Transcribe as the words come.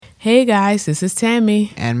Hey guys, this is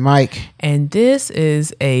Tammy. And Mike. And this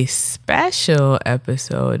is a special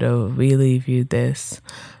episode of We Leave You This.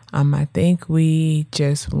 I think we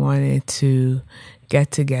just wanted to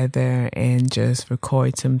get together and just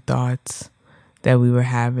record some thoughts that we were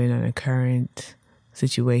having on a current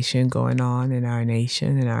situation going on in our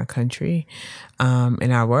nation, in our country,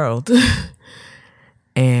 in our world.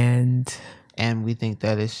 And we think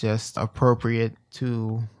that it's just appropriate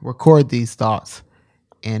to record these thoughts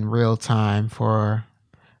in real time for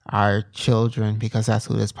our children, because that's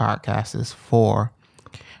who this podcast is for,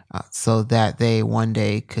 so that they one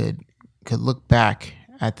day could look back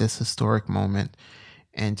at this historic moment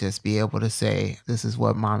and just be able to say, this is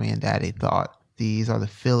what mommy and daddy thought. These are the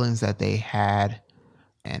feelings that they had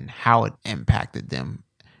and how it impacted them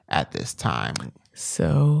at this time.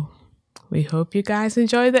 So we hope you guys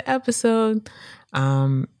enjoy the episode.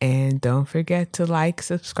 And don't forget to like,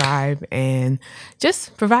 subscribe, and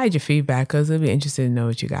just provide your feedback, because we'll be interested to know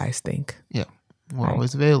what you guys think. Yeah, we're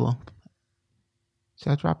always available.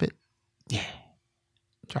 Should I drop it? Yeah.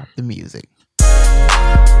 Drop the music.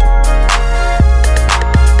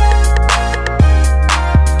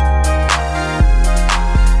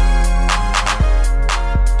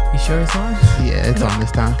 You sure it's on? Yeah, it's on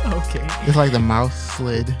this time. Okay. It's like the mouse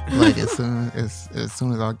slid like as soon as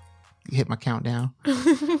I hit my countdown.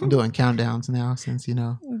 I'm doing countdowns now since,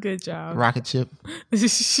 Good job. rocket ship.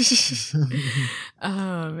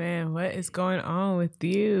 Oh man, what is going on with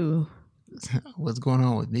you? What's going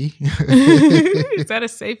on with me? Is that a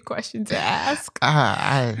safe question to ask?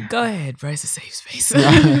 Go ahead, bro. It's a safe space.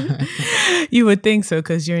 You would think so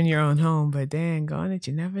because you're in your own home, but dang, gone it,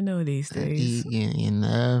 you never know these days. You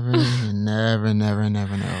never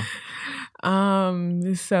know.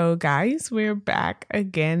 So guys, we're back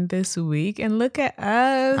again this week, and look at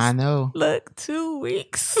us. I know. Look, 2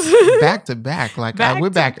 weeks. Back to back. Like we're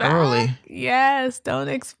back early. Yes. Don't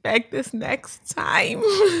expect this next time.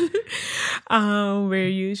 We're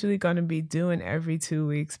usually going to be doing every 2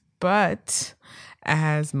 weeks, but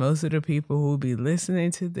as most of the people who will be listening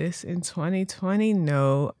to this in 2020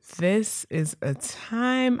 know, this is a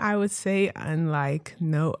time, I would say, unlike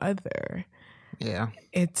no other. Yeah.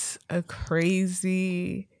 It's a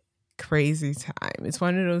crazy time. It's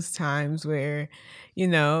one of those times where,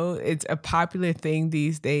 it's a popular thing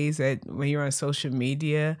these days that when you're on social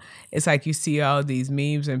media, it's like you see all these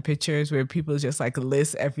memes and pictures where people just like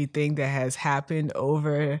list everything that has happened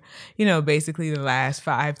over, basically the last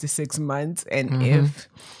 5 to 6 months. And if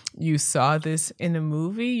you saw this in a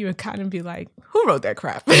movie, you would kind of be like, who wrote that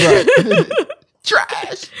crap? Right.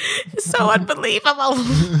 Trash. It's so unbelievable.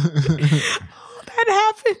 That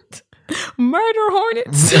happened. Murder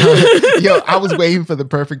hornets. Yo, I was waiting for the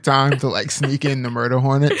perfect time to like sneak in the murder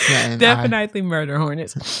hornets. Definitely murder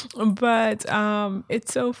hornets. But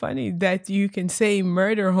it's so funny that you can say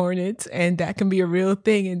murder hornets and that can be a real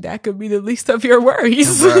thing, and that could be the least of your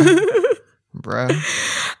worries. Bruh.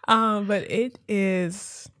 But it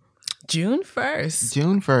is June 1st.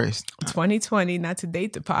 2020, not to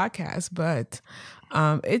date the podcast, but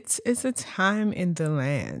it's a time in the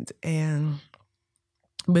land. And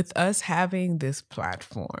with us having this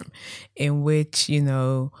platform in which,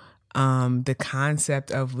 the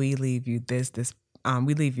concept of We Leave You This,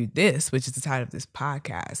 We Leave You This, which is the title of this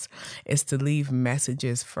podcast, is to leave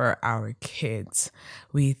messages for our kids.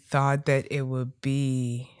 We thought that it would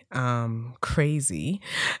be crazy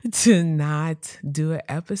to not do an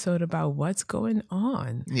episode about what's going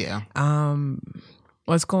on. Yeah.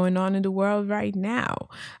 What's going on in the world right now.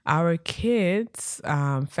 Our kids,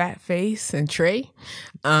 Fat Face and Trey.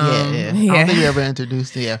 I don't think we ever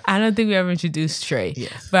introduced I don't think we ever introduced Trey.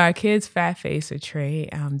 Yes. But our kids, Fat Face and Trey,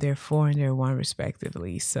 they're 4 and they're 1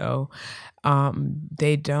 respectively. So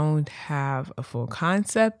they don't have a full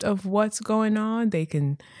concept of what's going on. They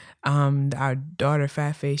can, our daughter,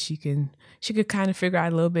 Fat Face, she could kind of figure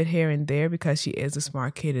out a little bit here and there because she is a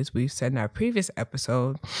smart kid, as we've said in our previous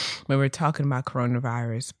episode when we were talking about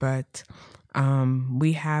coronavirus. But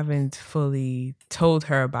we haven't fully told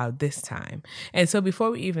her about this time. And so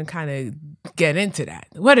before we even kind of get into that,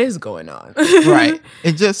 what is going on? Right.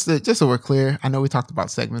 And just so we're clear, I know we talked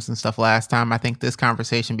about segments and stuff last time. I think this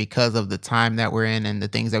conversation, because of the time that we're in and the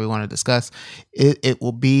things that we want to discuss, it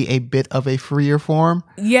will be a bit of a freer form.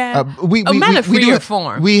 Yeah. Not a freer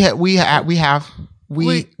form. We have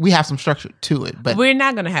some structure to it, but we're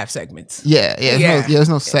not going to have segments. There's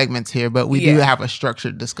no segments here, but we do have a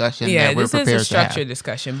structured discussion that we're prepared to have. This is a structured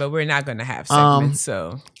discussion, but we're not going to have segments.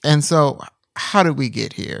 So how did we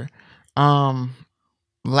get here?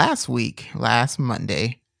 Last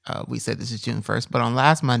Monday, we said this is June 1st, but on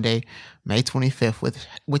last Monday, May 25th,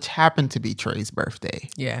 which happened to be Trey's birthday.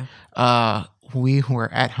 Yeah. We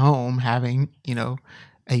were at home having,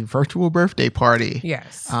 a virtual birthday party.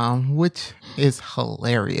 Yes. Which is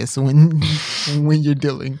hilarious when you're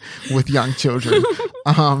dealing with young children.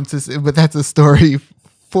 But that's a story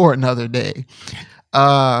for another day.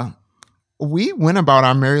 We went about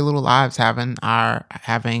our merry little lives trying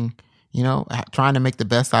to make the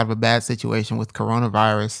best out of a bad situation with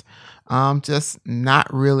coronavirus. Just not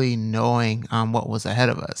really knowing what was ahead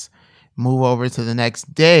of us. Move over to the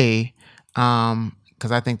next day,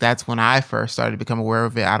 because I think that's when I first started to become aware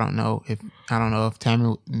of it. I don't know if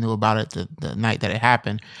Tammy knew about it the night that it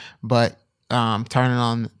happened, but turning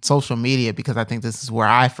on social media, because I think this is where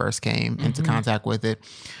I first came into contact with it,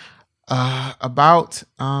 about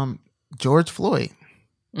George Floyd.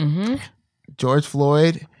 Mm-hmm. George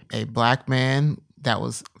Floyd, a black man that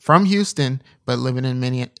was from Houston but living in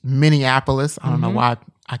Minneapolis. I don't know why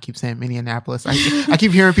I keep saying Minneapolis. I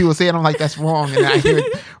keep hearing people say it. I'm like, that's wrong. And I hear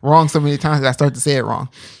it wrong so many times that I start to say it wrong.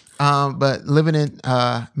 But living in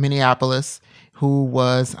Minneapolis, who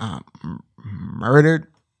was murdered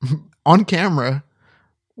on camera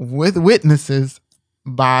with witnesses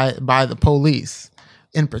by the police.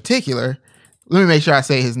 In particular, let me make sure I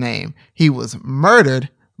say his name. He was murdered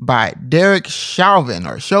by Derek Chauvin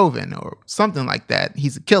or something like that.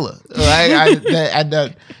 He's a killer.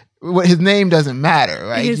 His name doesn't matter,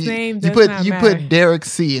 right? His name does not matter. You put Derek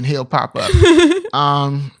C and he'll pop up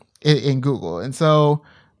in Google. And so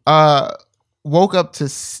woke up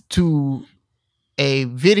to a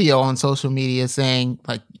video on social media saying,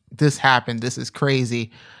 like, this happened, this is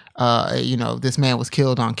crazy. This man was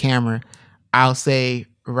killed on camera. I'll say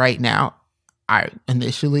right now, I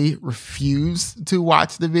initially refused to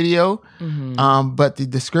watch the video, but the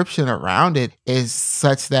description around it is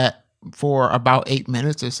such that for about 8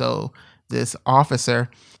 minutes or so, this officer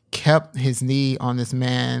kept his knee on this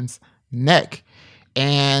man's neck,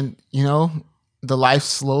 and the life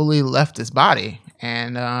slowly left his body.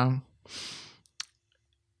 And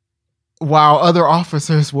while other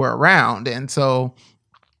officers were around, and so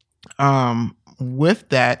with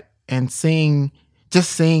that, and seeing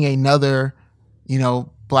another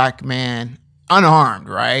black man unarmed,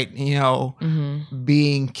 right?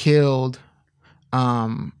 Being killed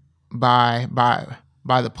by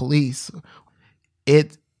the police.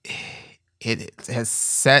 It has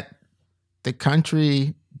set the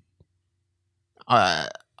country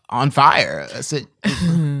on fire.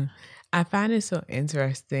 I find it so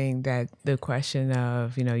interesting that the question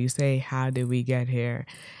of, you say, how did we get here?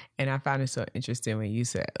 And I found it so interesting when you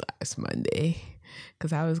said last Monday,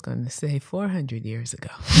 because I was going to say 400 years ago.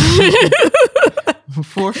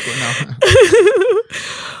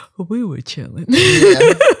 We were chilling.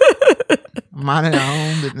 Yeah. Minding our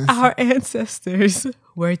own business. Our ancestors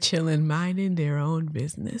were chilling, minding their own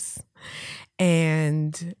business.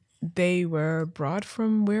 And they were brought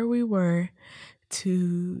from where we were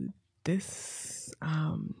to this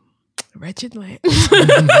wretched land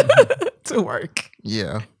to work.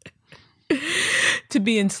 Yeah. To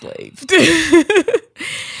be enslaved.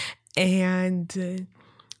 And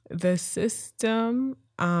the system,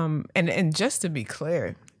 and just to be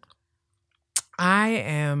clear, I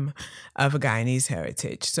am of a Guyanese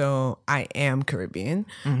heritage, so I am Caribbean.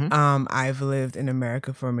 I've lived in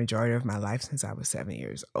America for a majority of my life since I was 7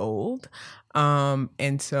 years old.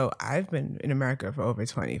 And so I've been in America for over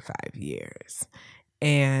 25 years.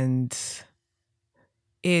 And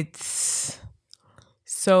it's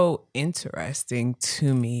so interesting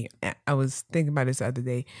to me. I was thinking about this the other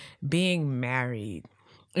day, being married.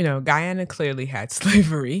 Guyana clearly had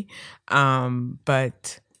slavery,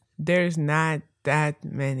 but there's not that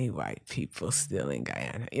many white people still in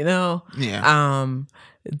Guyana, Yeah.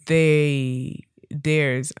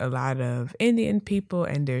 There's a lot of Indian people,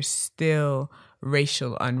 and there's still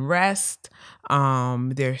racial unrest.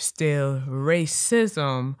 There's still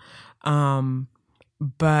racism.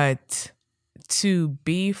 But to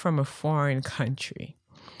be from a foreign country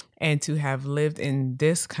and to have lived in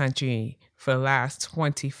this country for the last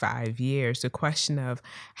 25 years, the question of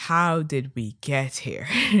how did we get here?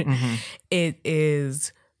 It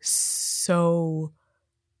is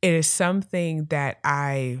something that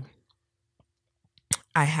I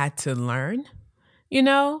had to learn,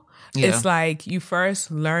 Yeah. It's like you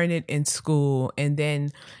first learn it in school, and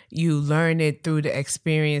then you learn it through the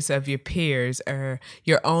experience of your peers or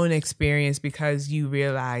your own experience, because you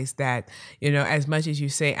realize that, as much as you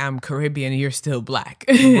say I'm Caribbean, you're still black.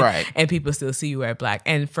 Right. And people still see you as black.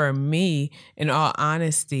 And for me, in all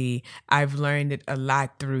honesty, I've learned it a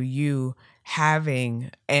lot through you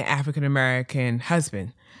having an African-American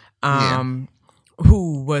husband.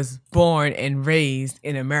 who was born and raised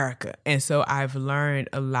in America. And so I've learned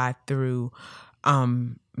a lot through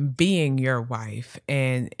being your wife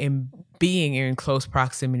and being in close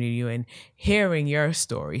proximity to you and hearing your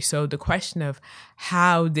story. So the question of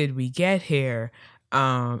how did we get here,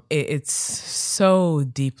 it's so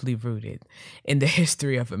deeply rooted in the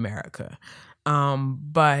history of America.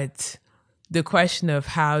 But the question of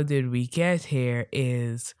how did we get here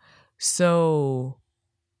is so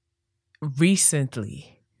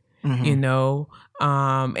recently, you know,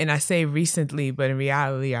 and I say recently, but in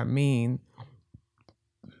reality, I mean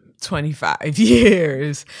 25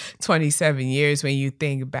 years, 27 years when you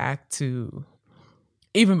think back to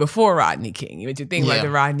even before Rodney King. When you think about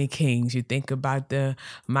the Rodney Kings, you think about the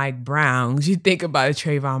Mike Browns, you think about the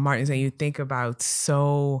Trayvon Martins, and you think about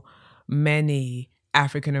so many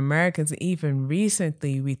African Americans. Even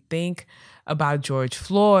recently, we think about George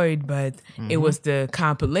Floyd, but it was the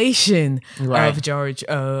compilation of George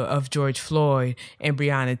Floyd and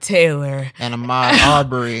Breonna Taylor and Ahmaud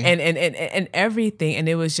Arbery and everything, and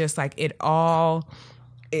it was just like it all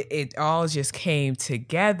just came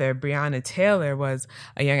together. Breonna Taylor was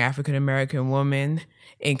a young African American woman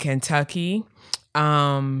in Kentucky,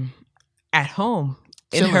 at home,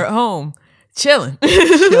 in her home. Chilling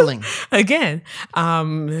again.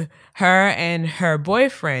 Her and her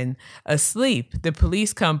boyfriend asleep. The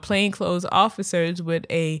police come, plainclothes officers with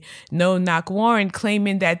a no-knock warrant,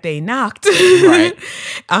 claiming that they knocked. Right.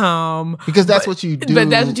 Because that's what you do. But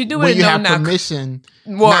that's what you do with a no-knock permission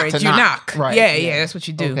warrant. Not you knock. Right. Yeah, that's what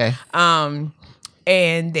you do. Okay.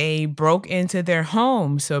 And they broke into their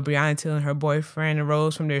home. So Breonna Taylor and her boyfriend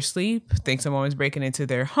arose from their sleep, think someone was breaking into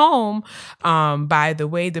their home. By the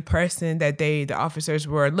way, the person that the officers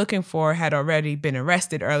were looking for had already been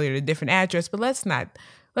arrested earlier at a different address. But let's not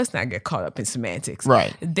get caught up in semantics.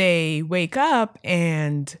 Right. They wake up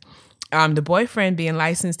and the boyfriend, being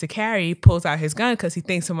licensed to carry, pulls out his gun because he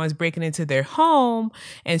thinks someone's breaking into their home,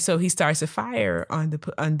 and so he starts to fire on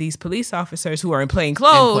these police officers who are in plain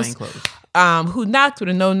clothes. Who knocked with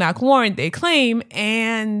a no-knock warrant, they claim,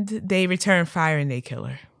 and they return fire and they kill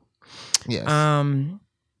her. Yes.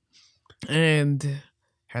 And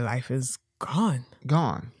her life is gone.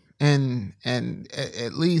 And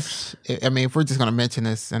at least, I mean, if we're just going to mention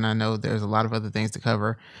this, and I know there's a lot of other things to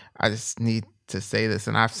cover, I just need to say this,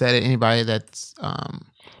 and I've said it. Anybody that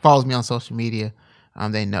follows me on social media,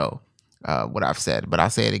 they know what I've said, but I'll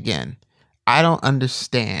say it again. I don't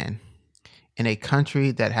understand, in a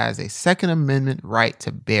country that has a Second Amendment right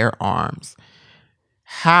to bear arms,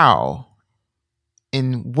 how,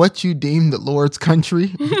 in what you deem the Lord's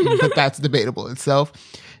country, but that's debatable itself,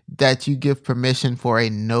 that you give permission for a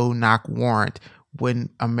no-knock warrant when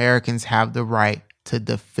Americans have the right to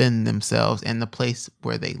defend themselves in the place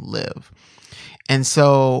where they live. And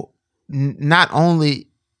so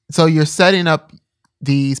so you're setting up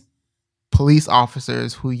these police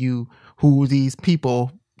officers who these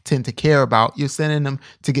people tend to care about. You're sending them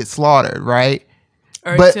to get slaughtered, right?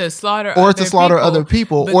 Or to slaughter other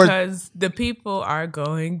people. Because the people are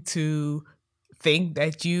going to think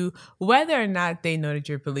that whether or not they know that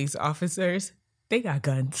you're police officers, they got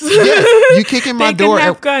guns. Yeah, you kicking my door. They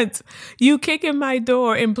can have guns. You kicking my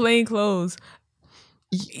door in plain clothes.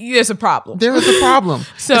 There's a problem. There is a problem.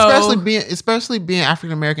 So, especially being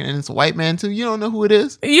African American, and it's a white man too. You don't know who it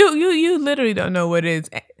is. You literally don't know what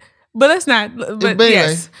it is. But let's not. But anyway,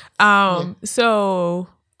 yes. So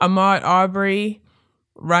Ahmaud Arbery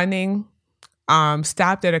running,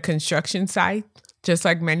 stopped at a construction site, just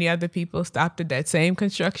like many other people stopped at that same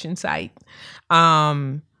construction site.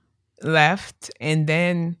 Left, and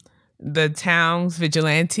then the town's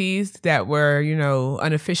vigilantes that were,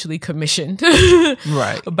 unofficially commissioned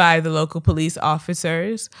by the local police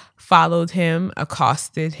officers followed him,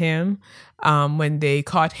 accosted him. When they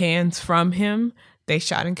caught hands from him, they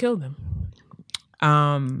shot and killed him.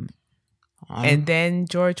 And then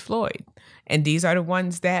George Floyd. And these are the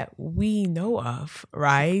ones that we know of,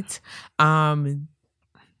 right?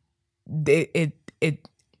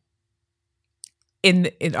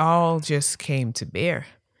 It all just came to bear.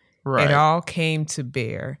 Right. It all came to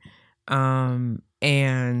bear. And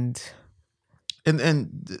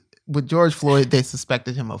with George Floyd, they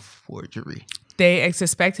suspected him of forgery. They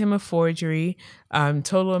suspect him of forgery,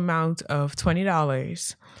 total amount of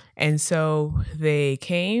 $20. And so they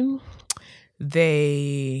came,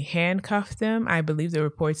 they handcuffed him. I believe the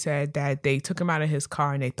report said that they took him out of his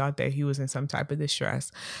car and they thought that he was in some type of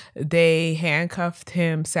distress. They handcuffed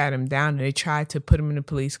him, sat him down, and they tried to put him in a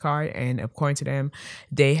police car. And according to them,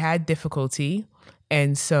 they had difficulty.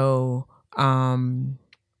 And so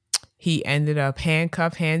he ended up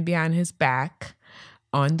handcuffed, hand behind his back,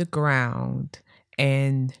 on the ground,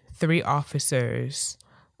 and 3 officers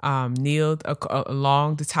kneeled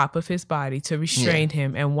along the top of his body to restrain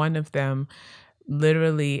him. And one of them,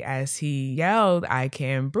 literally, as he yelled, "I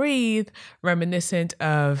can't breathe," reminiscent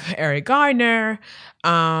of Eric Garner,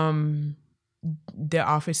 the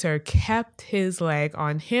officer kept his leg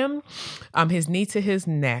on him, his knee to his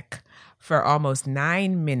neck, for almost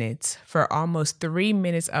 9 minutes. For almost 3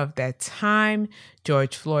 minutes of that time,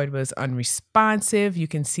 George Floyd was unresponsive. You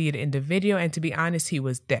can see it in the video. And to be honest, he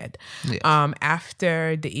was dead. Yes.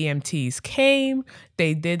 After the EMTs came,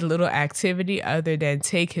 they did little activity other than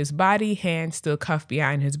take his body, hands still cuffed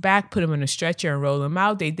behind his back, put him on a stretcher and roll him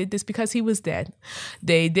out. They did this because he was dead.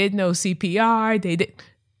 They did no CPR. They did.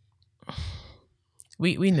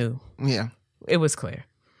 We knew. Yeah. It was clear.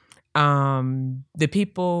 The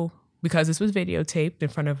people, because this was videotaped in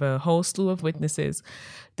front of a whole slew of witnesses,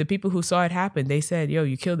 the people who saw it happen, they said, "Yo,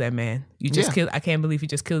 you killed that man. You just killed. I can't believe you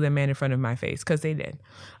just killed that man in front of my face," because they did.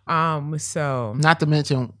 So not to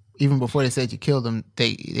mention, even before they said you killed him,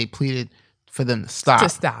 they pleaded for them to stop. To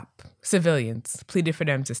stop. Civilians pleaded for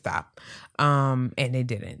them to stop. And they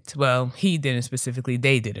didn't. Well, he didn't specifically.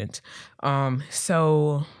 They didn't.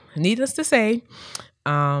 So needless to say,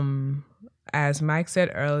 as Mike said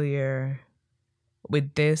earlier,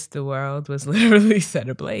 with this, the world was literally set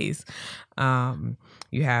ablaze.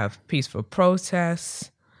 You have peaceful protests.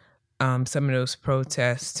 Some of those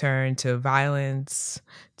protests turned to violence,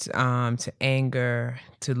 to anger,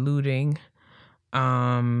 to looting.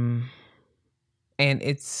 And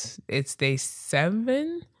it's day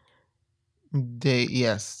 7.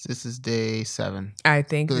 This is day 7. I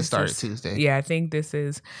think it started Tuesday. Yeah, I think this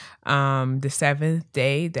is the 7th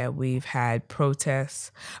day that we've had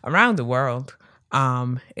protests around the world.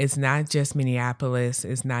 It's not just Minneapolis.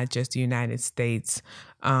 It's not just the United States.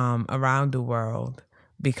 Around the world,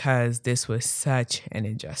 because this was such an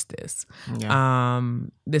injustice. Yeah.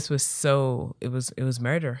 This was it was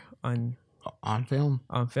murder on film.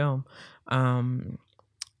 On film.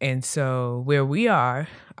 And so where we are,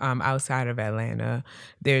 outside of Atlanta,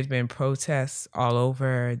 there's been protests all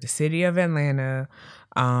over the city of Atlanta,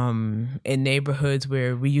 in neighborhoods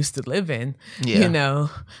where we used to live in. You know,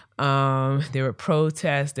 there were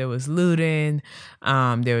protests, there was looting,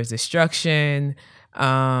 there was destruction.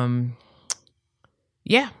 And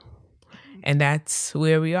that's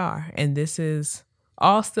where we are. And this is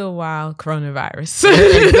all still while coronavirus.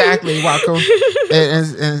 Exactly. While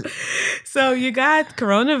So you got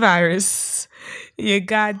coronavirus, you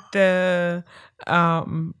got the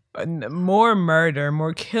more murder,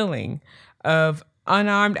 more killing of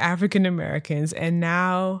unarmed African Americans, and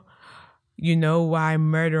now you know why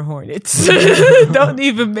murder hornets don't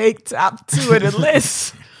even make top 2 of the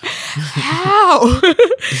list. How?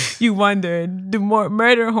 You wonder, the more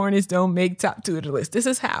murder hornets don't make top 2 of the list. This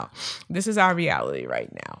is how. This is our reality right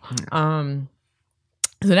now.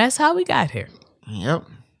 So that's how we got here. Yep.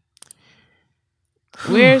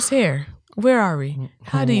 Where's here? Where are we?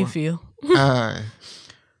 How do you feel? Do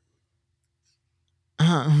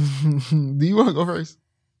you want to go first?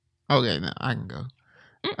 Okay, no, I can go.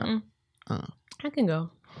 I can go.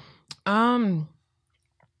 I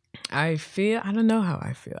don't know how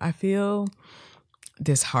I feel. I feel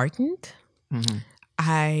disheartened. Mm-hmm.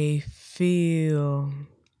 I feel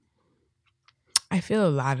a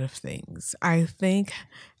lot of things. I think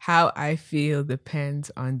how I feel depends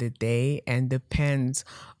on the day and depends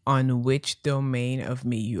on which domain of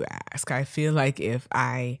me you ask. I feel like if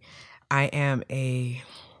I am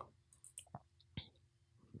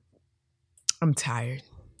I'm tired.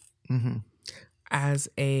 Mm-hmm. As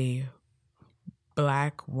a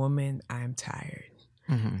Black woman, I'm tired.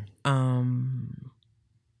 Mm-hmm.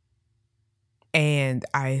 And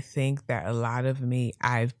I think that a lot of me,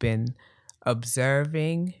 I've been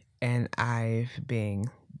observing and I've been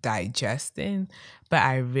digesting, but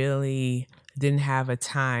I really didn't have a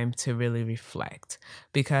time to really reflect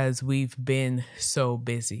because we've been so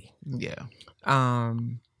busy. Yeah.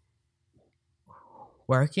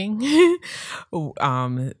 Working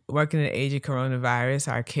working in the age of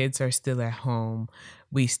coronavirus, our kids are still at home.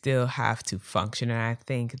 We still have to function. And I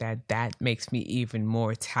think that makes me even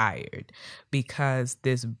more tired because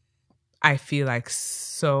I feel like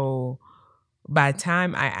by the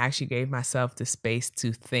time I actually gave myself the space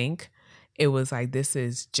to think, it was like, this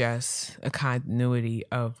is just a continuity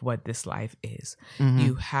of what this life is. Mm-hmm.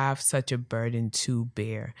 You have such a burden to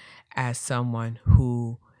bear as someone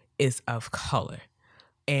who is of color.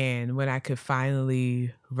 And when I could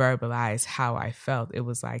finally verbalize how I felt, it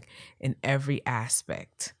was like in every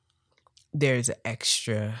aspect, there's an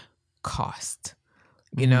extra cost.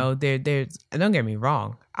 You know, there's, don't get me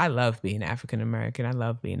wrong, I love being African American. I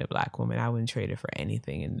love being a Black woman. I wouldn't trade it for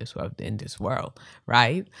anything in this world,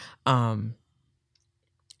 right?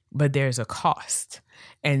 But there's a cost.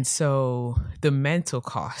 And so the mental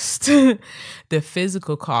cost, the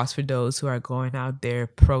physical cost for those who are going out there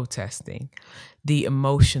protesting, the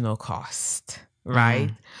emotional cost,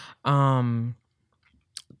 right?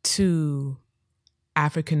 To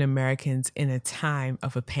African Americans in a time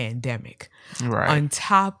of a pandemic, right? On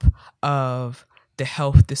top of the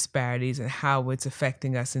health disparities and how it's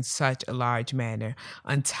affecting us in such a large manner,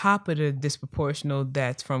 on top of the disproportional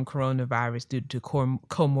deaths from coronavirus due to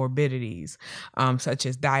comorbidities, such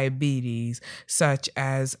as diabetes, such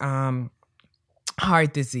as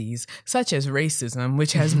heart disease, such as racism,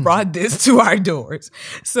 which has brought this to our doors.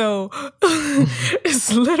 So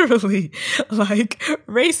it's literally like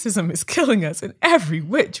racism is killing us in every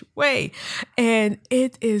which way. And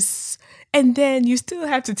it is, and then you still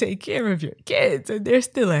have to take care of your kids and they're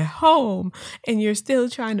still at home and you're still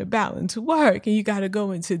trying to balance work and you got to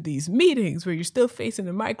go into these meetings where you're still facing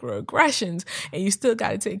the microaggressions and you still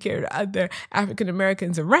got to take care of the other African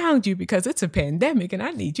Americans around you because it's a pandemic and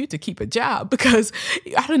I need you to keep a job because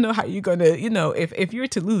I don't know how you're going to, if you're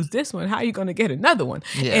to lose this one, how are you going to get another one?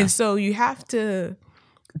 Yeah. And so you have to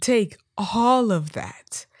take all of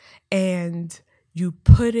that and you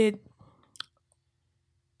put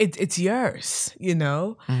it's yours,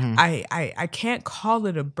 I can't call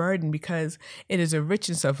it a burden because it is a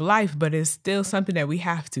richness of life, but it's still something that we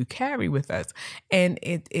have to carry with us. And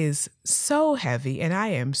it is so heavy and I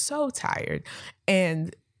am so tired.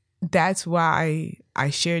 And that's why I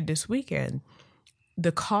shared this weekend.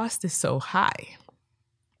 The cost is so high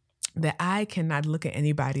that I cannot look at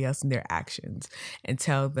anybody else and their actions and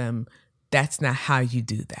tell them that's not how you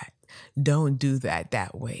do that. Don't do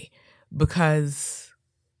that way. Because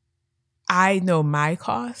I know my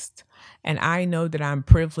cost and I know that I'm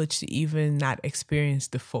privileged to even not experience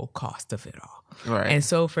the full cost of it all. Right. And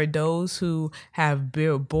so for those who have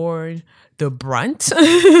borne the brunt,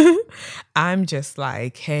 I'm just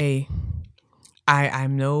like, hey,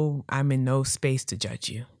 I'm in no space to judge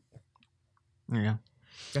you. Yeah.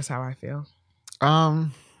 That's how I feel. How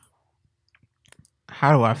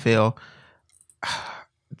do I feel?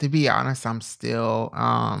 To be honest, I'm still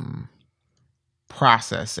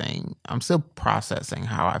processing. I'm still processing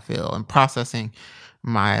how I feel and processing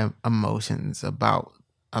my emotions about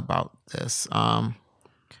this. I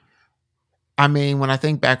mean, when I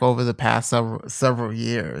think back over the past several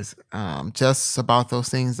years, just about those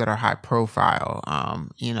things that are high profile,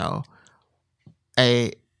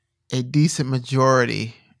 a decent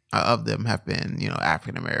majority of them have been,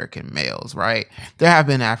 African American males, right? There have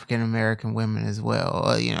been African American women as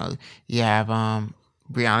well. You have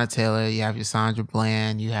Breonna Taylor, you have your Sandra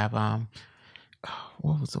Bland, you have what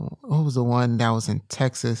was the one that was in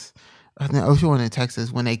Texas? I think the one in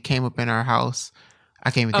Texas when they came up in our house.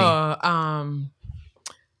 I can't even think.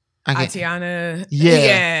 Atiana.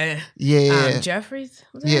 Yeah. Jeffries.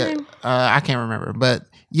 Was that her name? I can't remember, but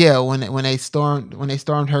yeah, when they stormed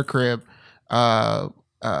her crib, when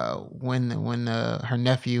her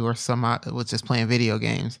nephew or somebody was just playing video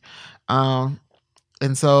games, and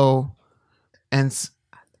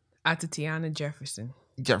Tatiana Jefferson.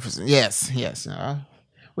 Yes.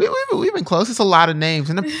 We've been close. It's a lot of names,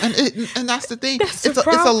 and that's the thing.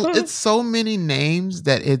 It's so many names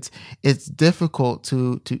that it's difficult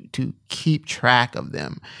to keep track of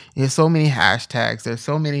them. There's so many hashtags. There's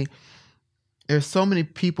so many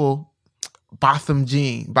people. Botham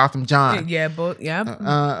John. Yeah, both.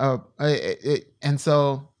 Yeah. And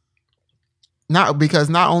so not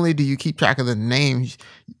only do you keep track of the names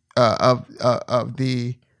of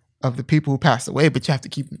the people who passed away, but you have to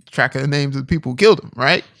keep track of the names of the people who killed them,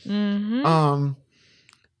 right? Mm-hmm.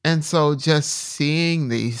 And so just seeing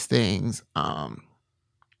these things,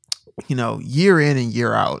 year in and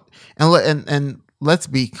year out, and let's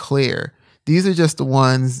be clear, these are just the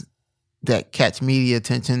ones that catch media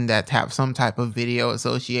attention, that have some type of video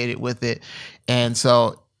associated with it, and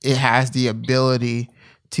so it has the ability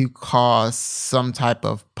to cause some type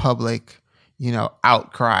of public,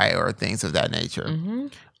 outcry or things of that nature. Mm-hmm.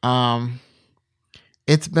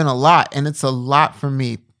 It's been a lot, and it's a lot for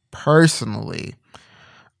me personally,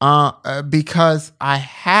 because I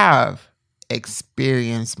have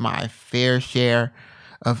experienced my fair share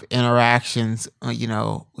of interactions,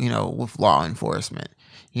 with law enforcement.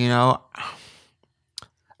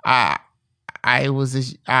 I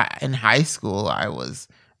was in high school. I was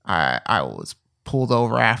pulled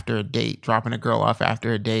over after a date, dropping a girl off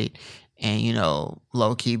after a date. And,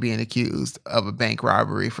 low key being accused of a bank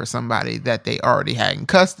robbery for somebody that they already had in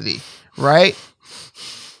custody, right?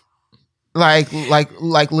 Like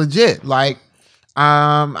legit. Like,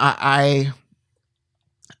 I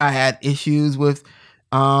had issues with,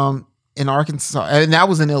 in Arkansas, and that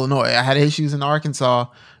was in Illinois. I had issues in Arkansas,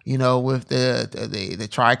 with the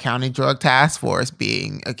Tri-County Drug Task Force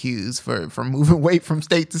being accused for moving weight from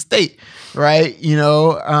state to state, right?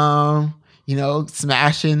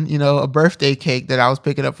 Smashing, a birthday cake that I was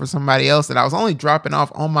picking up for somebody else that I was only dropping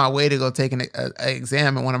off on my way to go take an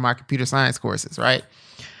exam in one of my computer science courses, right?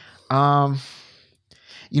 I've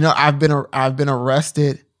been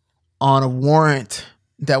arrested on a warrant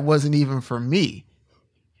that wasn't even for me,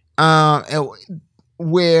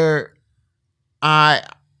 where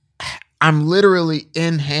I'm literally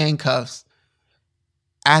in handcuffs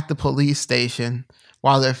at the police station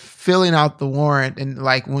while they're filling out the warrant, and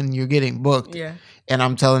like when you're getting booked, yeah. And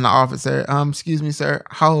I'm telling the officer, excuse me, sir,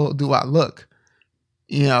 how old do I look?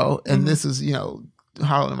 And this is,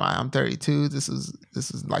 how old am I? I'm 32. This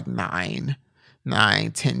is like 10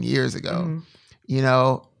 years ago,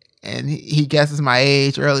 and he guesses my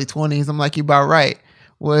age, early 20s. I'm like, you about right.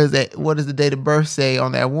 What is that? What does the date of birth say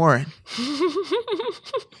on that warrant?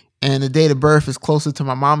 And the date of birth is closer to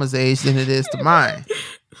my mama's age than it is to mine.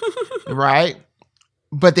 Right?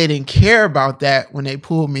 But they didn't care about that when they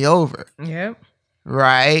pulled me over. Yep.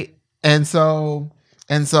 Right? And so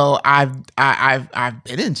I've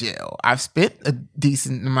been in jail. I've spent a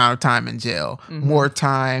decent amount of time in jail, more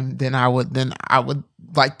time than I would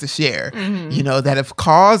like to share. That have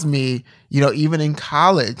caused me, even in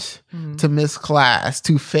college, to miss class,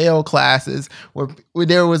 to fail classes, where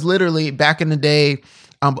there was literally, back in the day,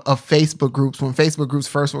 of Facebook groups, when Facebook groups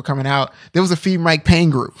first were coming out, there was a Feed Mike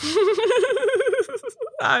Payne group.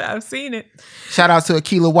 I've seen it. Shout out to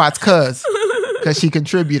Akila Watts cuz she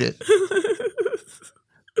contributed.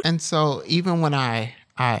 And so even when I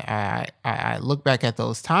look back at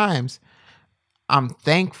those times, I'm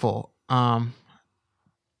thankful. I'm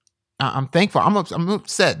thankful. I'm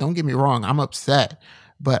upset. Don't get me wrong. I'm upset,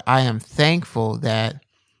 but I am thankful that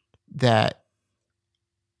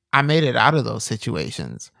I made it out of those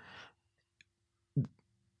situations.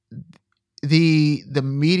 The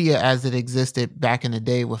media as it existed back in the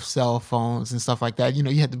day with cell phones and stuff like that, you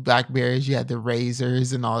had the Blackberries, you had the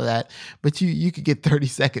Razors and all of that, but you could get 30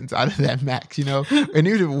 seconds out of that max, and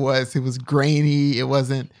even if it was grainy, it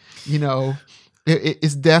wasn't,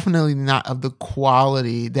 it's definitely not of the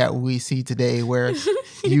quality that we see today, where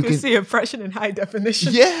you can see impression in high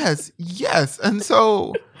definition. Yes. And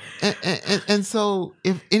so and so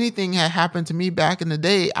if anything had happened to me back in the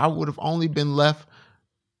day, I would have only been left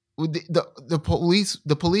with the police.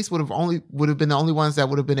 The police would have been the only ones that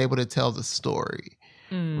would have been able to tell the story,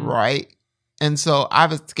 right? And so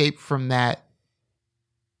I've escaped from that,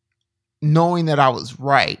 knowing that I was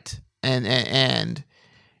right, and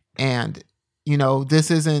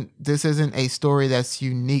this isn't a story that's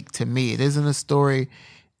unique to me. It isn't a story.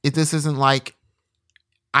 This isn't like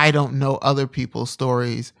I don't know other people's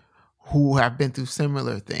stories who have been through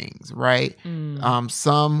similar things, right?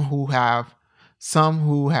 Some who have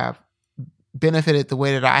benefited the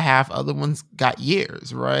way that I have. Other ones got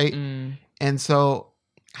years, right? And so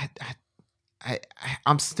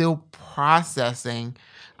I'm still processing.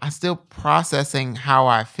 How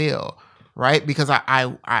I feel, right? Because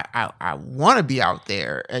I want to be out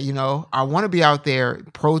there. I want to be out there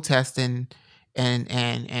protesting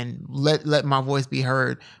and let my voice be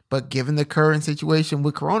heard. But given the current situation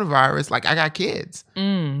with coronavirus, like, I got kids.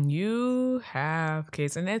 You have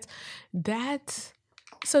kids, and that's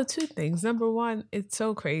so two things. Number one, it's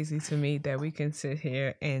so crazy to me that we can sit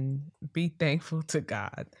here and be thankful to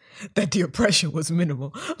God that the oppression was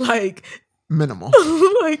minimal. Minimal.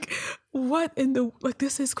 Like, what in the, like,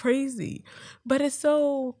 this is crazy. But it's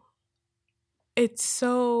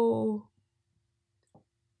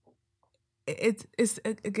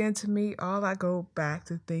again, to me, all I go back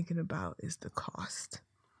to thinking about is the cost.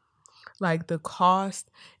 Like, the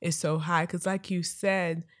cost is so high because, like you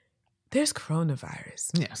said, there's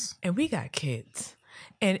coronavirus. Yes. And we got kids.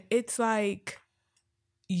 And it's like,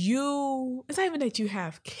 it's not even that you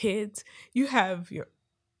have kids, you have your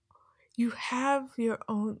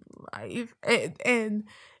own life. And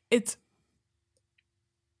it's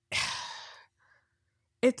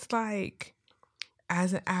like,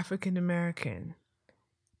 as an African American,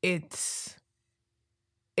 if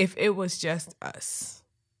it was just us,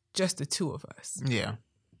 just the two of us. Yeah.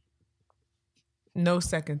 No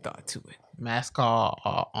second thought to it. Mask on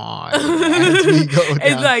as we go down.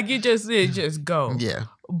 It's like you just go. Yeah.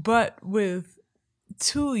 But with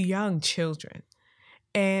two young children,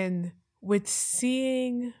 and with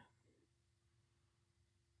seeing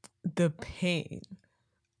the pain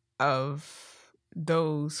of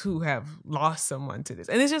those who have lost someone to this.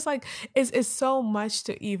 And it's just like, it's so much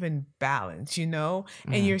to even balance, you know?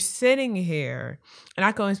 And you're sitting here, and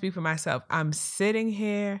I can only speak for myself. I'm sitting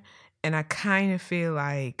here and I kind of feel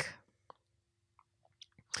like,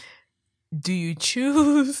 do you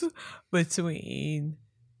choose between,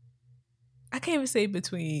 I can't even say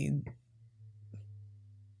between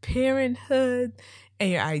parenthood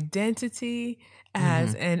and your identity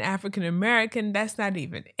as an African American? That's not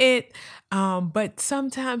even it. But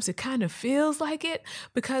sometimes it kind of feels like it,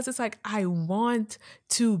 because it's like, I want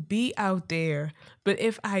to be out there, but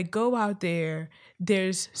if I go out there,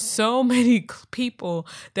 there's so many people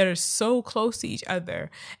that are so close to each other,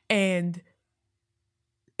 and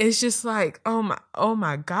it's just like, oh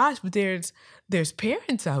my gosh, but there's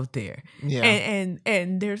parents out there. Yeah.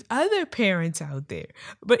 And there's other parents out there.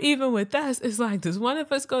 But even with us, it's like, does one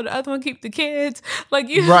of us go, the other one keep the kids? Like,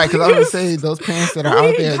 you right, because I was saying, those parents that are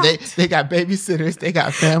out there, they got babysitters, they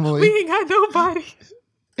got family. We ain't got nobody.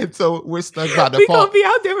 And so we're stuck by default. We gonna be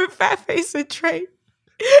out there with Fat Face and Trey.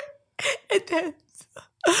 And then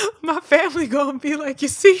my family gonna be like, you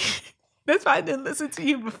see, that's why I didn't listen to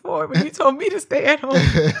you before when you told me to stay at home.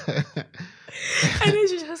 And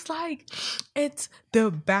it's just like, it's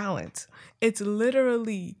the balance. It's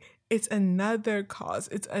literally, it's another cause.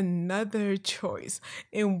 It's another choice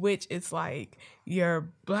in which it's like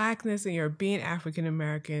your Blackness and your being African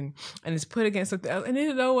American, and it's put against something else. And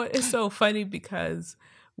you know what? It's so funny because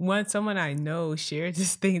someone I know shared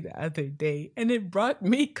this thing the other day, and it brought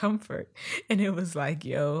me comfort. And it was like,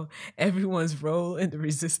 yo, everyone's role in the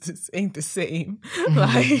resistance ain't the same.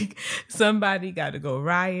 Like, somebody got to go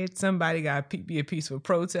riot. Somebody got to be a peaceful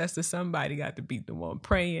protester. Somebody got to be the one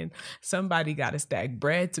praying. Somebody got to stack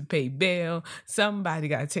bread to pay bail. Somebody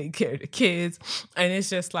got to take care of the kids. And it's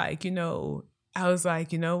just like, you know, I was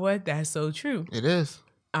like, you know what? That's so true. It is.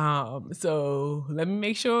 So let me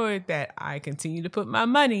make sure that I continue to put my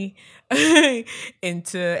money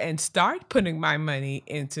start putting my money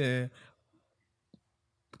into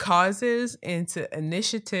causes, into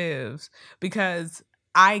initiatives, because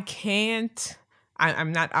I'm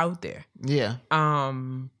not out there. Yeah.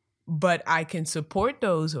 But I can support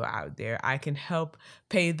those who are out there. I can help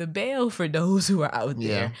pay the bail for those who are out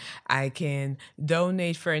there. Yeah. I can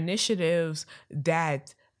donate for initiatives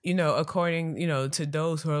that, you know, according, you know, to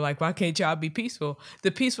those who are like, why can't y'all be peaceful? The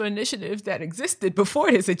peaceful initiatives that existed before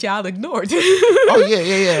this that y'all ignored. Oh,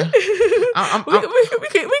 yeah.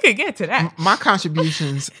 We could get to that. My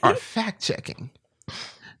contributions are fact-checking,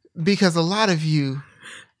 because a lot of you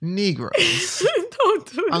Negroes.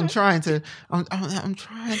 Don't do that. I'm trying to.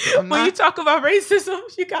 When you talk about racism,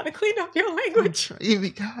 you got to clean up your language.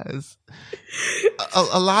 Because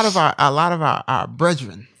a lot of our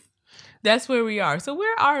brethren. That's where we are. So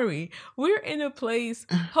where are we? We're in a place.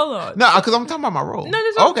 Hold on. No, because I'm talking about my role. No,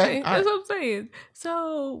 that's what I'm saying. That's what I'm saying.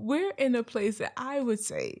 So we're in a place that I would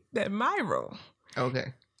say that my role.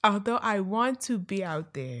 Okay. Although I want to be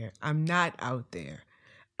out there, I'm not out there.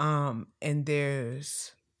 And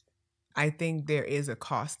I think there is a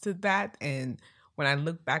cost to that. And when I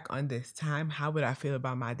look back on this time, how would I feel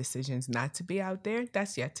about my decisions not to be out there?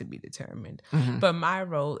 That's yet to be determined. Mm-hmm. But my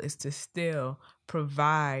role is to still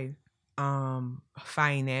provide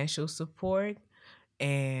financial support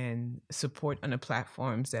and support on the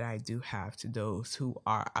platforms that I do have to those who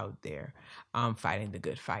are out there fighting the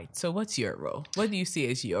good fight. So what's your role? What do you see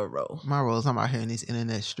as your role? My role is I'm out here in these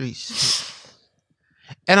internet streets.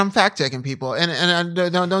 And I'm fact checking people, and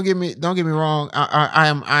don't get me wrong.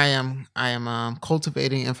 I am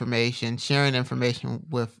cultivating information, sharing information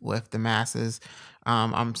with the masses.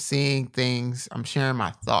 I'm seeing things. I'm sharing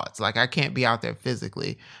my thoughts. Like, I can't be out there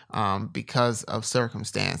physically because of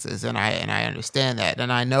circumstances, and I understand that,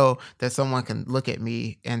 and I know that someone can look at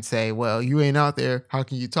me and say, "Well, you ain't out there. How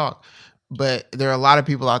can you talk?" But there are a lot of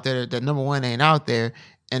people out there that number one ain't out there.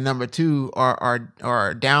 And number two, are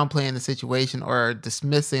downplaying the situation or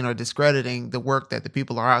dismissing or discrediting the work that the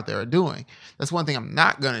people are out there are doing. That's one thing I'm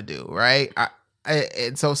not gonna do, right?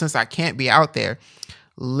 And so since I can't be out there,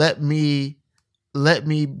 let me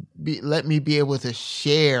be able to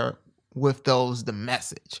share with those the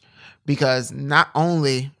message, because not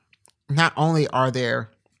only are there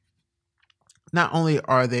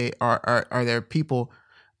people,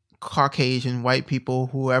 Caucasian, white people,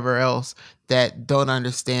 whoever else, that don't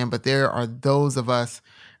understand, but there are those of us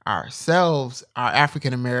ourselves, our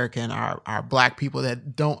African American, our Black people,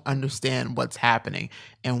 that don't understand what's happening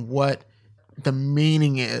and what the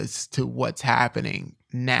meaning is to what's happening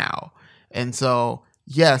now. And so,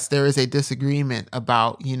 yes, there is a disagreement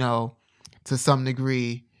about, to some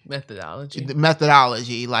degree,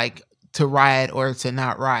 methodology, like to riot or to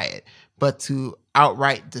not riot. but to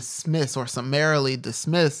outright dismiss or summarily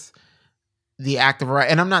dismiss the act of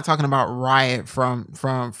riot. And I'm not talking about riot from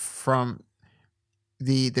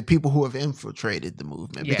the people who have infiltrated the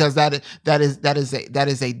movement, because that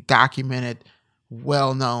is a documented,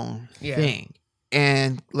 well-known thing.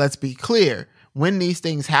 And let's be clear, when these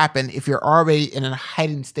things happen, if you're already in a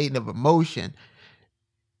heightened state of emotion,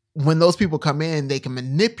 when those people come in, they can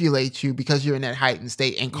manipulate you because you're in that heightened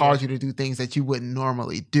state and cause you to do things that you wouldn't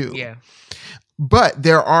normally do. Yeah. But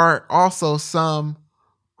there are also some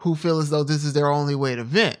who feel as though this is their only way to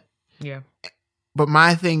vent. Yeah. But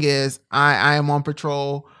my thing is, I am on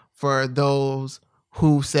patrol for those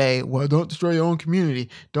who say, well, don't destroy your own community.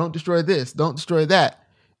 Don't destroy this. Don't destroy that.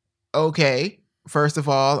 Okay. First of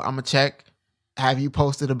all, I'm going to check. Have you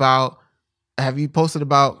posted about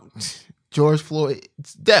George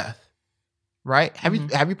Floyd's death? Right? Have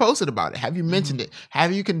you posted about it? Have you mentioned it?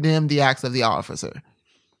 Have you condemned the acts of the officer?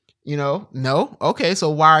 No. Okay. So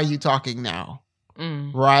why are you talking now?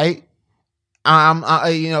 Right? Are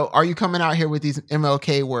you coming out here with these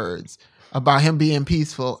MLK words about him being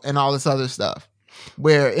peaceful and all this other stuff,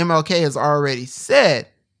 where MLK has already said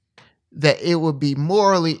that it would be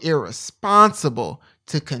morally irresponsible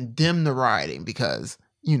to condemn the rioting because,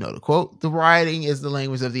 the quote, the rioting is the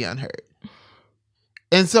language of the unheard.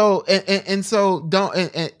 And so, and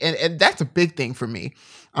that's a big thing for me,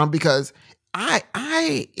 because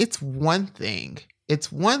it's one thing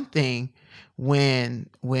when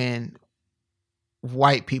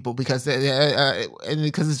white people, because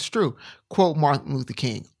it's true, quote Martin Luther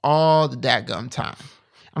King all the dadgum time.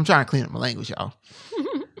 I'm trying to clean up my language, y'all.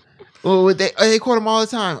 Well, they quote him all the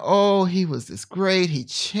time. Oh, he was this great. He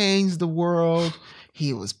changed the world.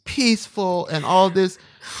 He was peaceful and all this.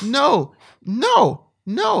 No. You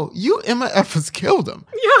MFers killed him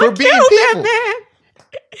for being peaceful. That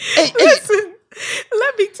man. Listen,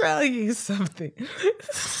 let me tell you something.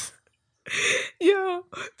 Yo,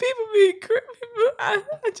 people be I'm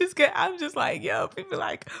just like, yo, people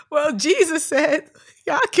like, well, Jesus said,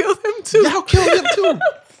 y'all killed him too. Y'all killed him too.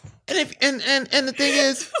 And the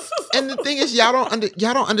thing is, y'all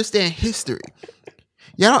don't understand history.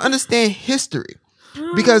 Y'all don't understand history.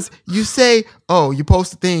 Because you say, oh, you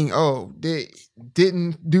post a thing, oh, they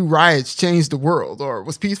didn't do riots change the world, or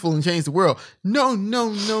was peaceful and changed the world. No.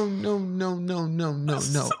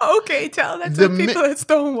 Okay, tell that to the people at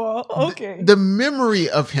Stonewall. Okay. The memory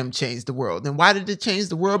of him changed the world. And why did it change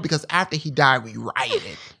the world? Because after he died, we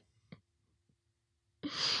rioted.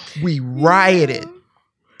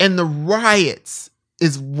 And the riots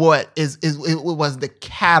is what it was the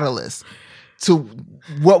catalyst to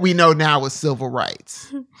what we know now as civil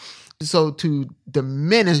rights. So to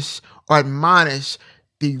diminish or admonish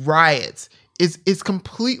the riots is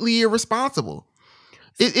completely irresponsible.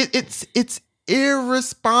 It's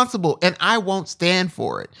irresponsible, and I won't stand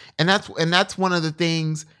for it. And that's one of the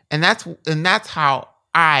things, and that's how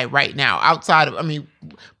I right now, outside of,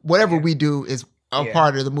 whatever we do is a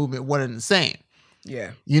part of the movement, one and the same.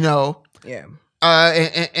 Yeah. Yeah.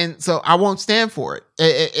 And so I won't stand for it.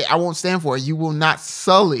 I won't stand for it. You will not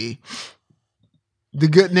sully the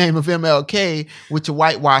good name of MLK with your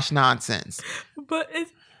whitewash nonsense. But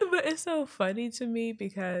it's so funny to me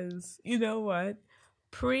because, you know what?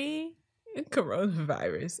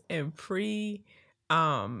 Pre-coronavirus and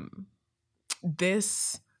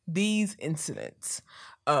these incidents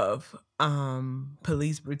of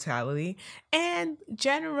police brutality and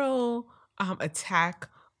general attack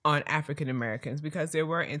on African Americans, because there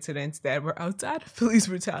were incidents that were outside of police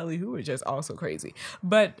brutality who were just also crazy.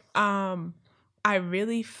 But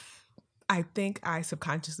I think I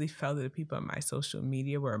subconsciously felt that the people on my social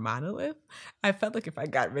media were a monolith. I felt like if I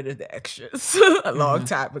got rid of the extras a long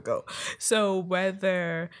time ago. So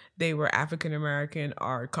whether they were African American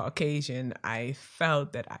or Caucasian, I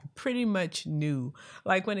felt that I pretty much knew,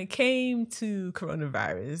 like when it came to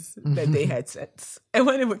coronavirus, that they had sense. And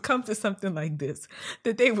when it would come to something like this,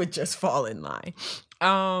 that they would just fall in line.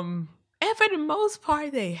 And for the most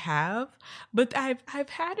part, they have. But I've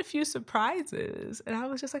had a few surprises, and I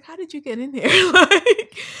was just like, "How did you get in here?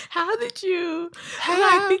 Like, how did you?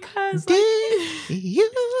 Because you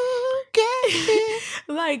get here?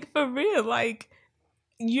 Like, for real, like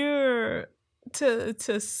you're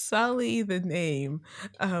to sully the name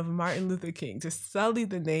of Martin Luther King, to sully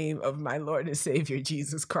the name of my Lord and Savior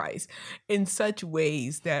Jesus Christ in such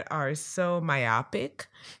ways that are so myopic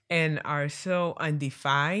and are so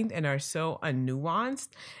undefined and are so unnuanced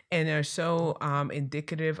and are so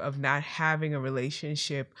indicative of not having a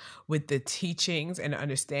relationship with the teachings and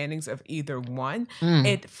understandings of either one.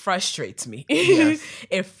 It frustrates me. Yes.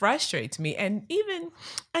 It frustrates me. And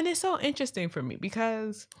it's so interesting for me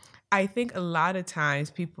because I think a lot of times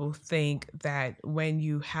people think that when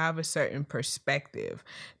you have a certain perspective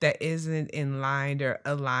that isn't in line or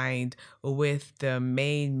aligned with the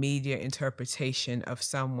main media interpretation of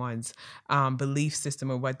someone's belief system,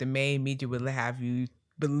 or what the main media will have you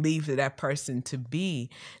believe that person to be,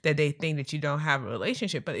 that they think that you don't have a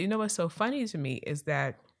relationship. But you know what's so funny to me is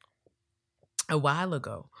that a while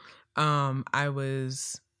ago, I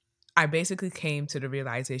basically came to the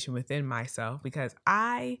realization within myself, because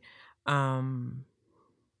I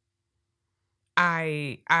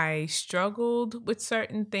struggled with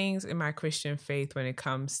certain things in my Christian faith when it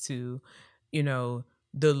comes to,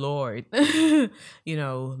 the Lord,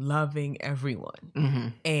 loving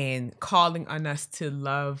everyone and calling on us to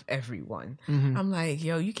love everyone. I'm like,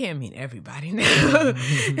 yo, you can't mean everybody now.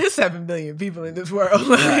 There's 7 billion people in this world.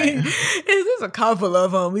 Like, it's just a couple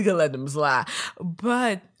of them. We can let them slide.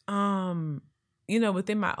 But,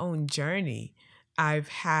 within my own journey, I've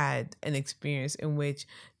had an experience in which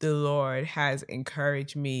the Lord has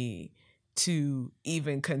encouraged me to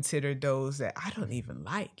even consider those that I don't even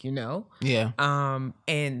like, Yeah.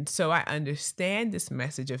 And so I understand this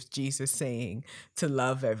message of Jesus saying to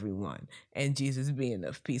love everyone and Jesus being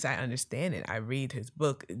of peace. I understand it. I read his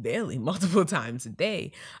book daily, multiple times a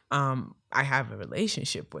day. I have a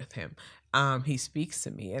relationship with him. He speaks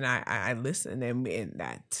to me and I listen, and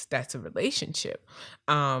that's a relationship.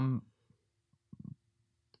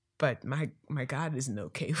 But my God isn't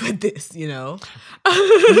okay with this, Look,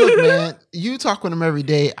 man, you talk with him every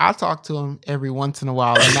day. I talk to him every once in a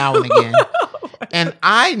while, and now and again. And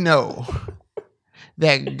I know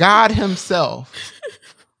that God himself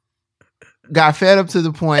got fed up to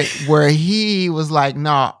the point where he was like,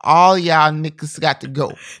 nah, all y'all niggas got to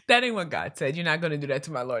go. That ain't what God said. You're not going to do that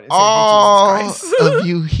to my Lord and Savior Jesus Christ. All of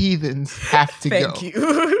you heathens have to go. Thank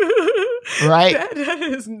you. Right? That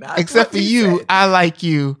is not except for you, said. I like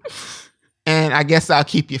you, and I guess I'll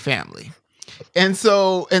keep your family. And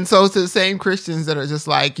so to the same Christians that are just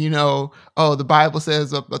like, oh, the Bible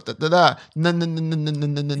says, no. Do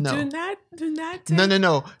not.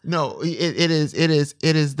 No. It is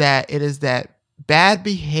that bad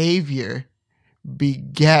behavior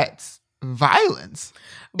begets violence,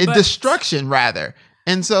 destruction rather.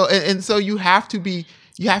 And so you have to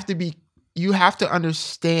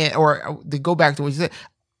understand, or to go back to what you said.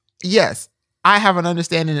 Yes, I have an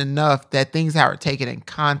understanding enough that things are taken in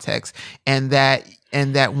context, and that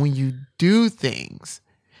when you do things,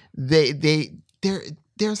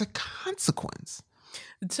 there's a consequence.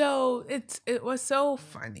 So it was so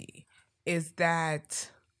funny is that,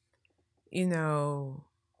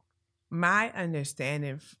 my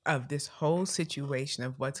understanding of this whole situation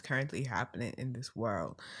of what's currently happening in this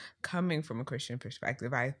world, coming from a Christian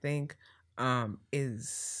perspective, I think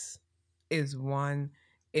is one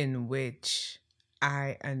in which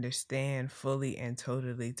I understand fully and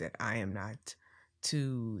totally that I am not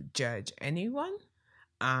to judge anyone,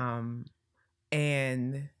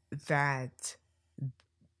 and that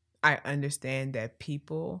I understand that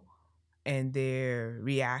people and their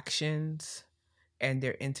reactions and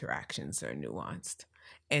their interactions are nuanced.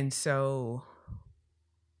 And so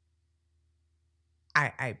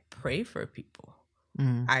I pray for people.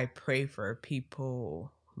 I pray for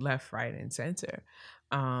people left, right, and center,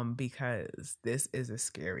 because this is a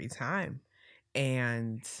scary time.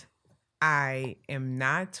 And I am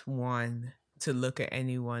not one to look at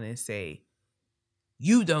anyone and say,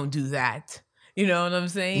 you don't do that. You know what I'm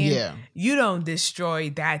saying? Yeah. You don't destroy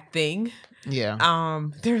that thing. Yeah.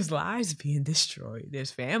 There's lives being destroyed. There's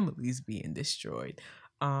families being destroyed.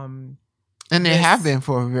 And they have been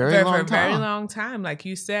for a very long time. Like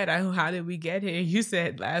you said, how did we get here? You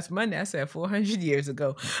said last Monday. I said 400 years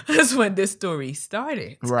ago. That's when this story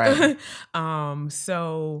started. Right.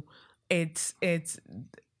 So it's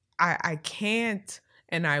I can't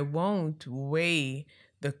and I won't weigh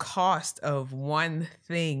the cost of one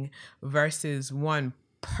thing versus one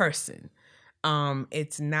person.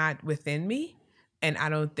 It's not within me, and I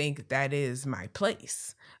don't think that is my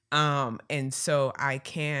place. And so I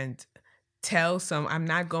can't I'm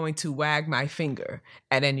not going to wag my finger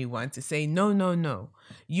at anyone to say, no,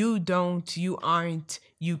 you don't, you aren't,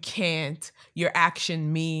 you can't, your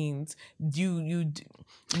action means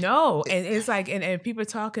no. And it's like, and people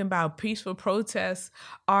talking about peaceful protests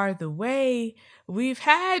are the way. We've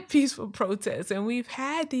had peaceful protests and we've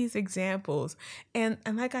had these examples. And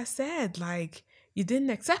like I said, like, you didn't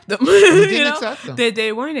accept them. Accept them.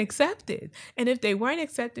 They weren't accepted. And if they weren't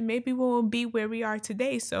accepted, maybe we won't be where we are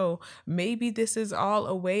today. So maybe this is all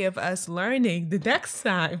a way of us learning the next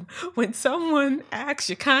time when someone asks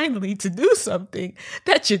you kindly to do something,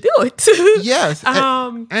 that you do it. Yes.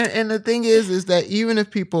 And the thing is that even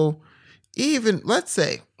if people, even let's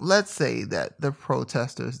say that the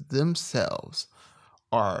protesters themselves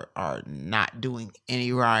are not doing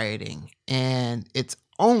any rioting and it's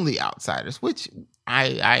only outsiders, which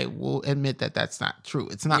I will admit that that's not true.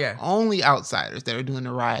 It's not only outsiders that are doing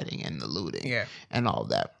the rioting and the looting and all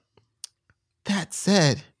that. That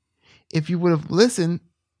said, if you would have listened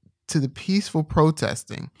to the peaceful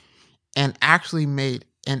protesting and actually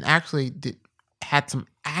had some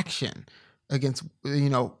action against,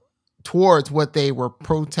 towards what they were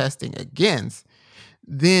protesting against,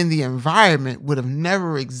 then the environment would have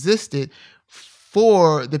never existed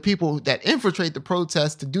for the people that infiltrate the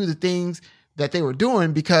protest to do the things that they were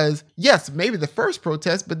doing. Because yes, maybe the first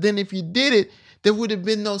protest, but then if you did it, there would have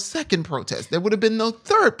been no second protest. There would have been no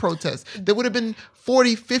third protest. There would have been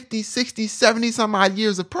 40, 50, 60, 70 some odd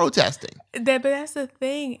years of protesting. But that's the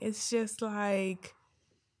thing. It's just like,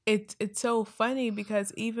 it's so funny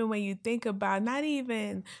because even when you think about not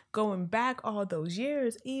even going back all those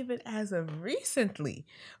years, even as of recently,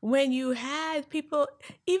 when you had people,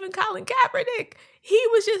 even Colin Kaepernick, he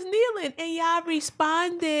was just kneeling and y'all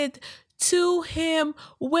responded to him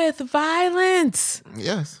with violence.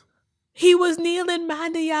 Yes. He was kneeling,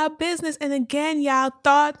 minding y'all business. And again, y'all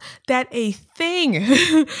thought that a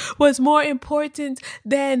thing was more important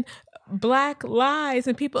than Black lives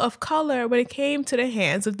and people of color when it came to the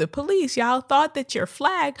hands of the police. Y'all thought that your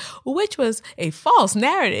flag, which was a false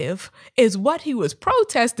narrative, is what he was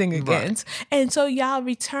protesting against. Right. And so y'all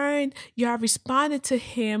responded to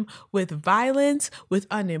him with violence, with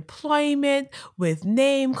unemployment, with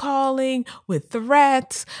name calling, with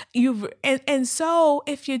threats. And so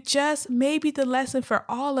if you just, maybe the lesson for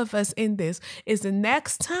all of us in this is the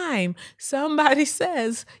next time somebody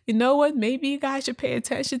says, you know what, maybe you guys should pay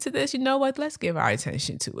attention to this. You know what? Let's give our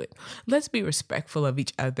attention to it. Let's be respectful of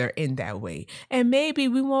each other in that way. And maybe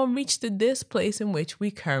we won't reach to this place in which we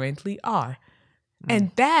currently are.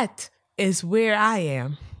 And that is where I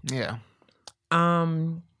am. Yeah.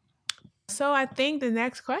 So I think the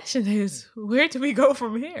next question is, where do we go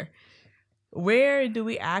from here? Where do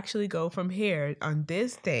we actually go from here on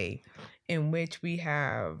this day in which we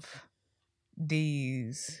have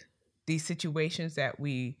these situations that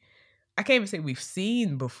I can't even say we've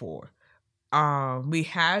seen before. We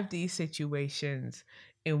have these situations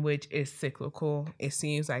in which it's cyclical. It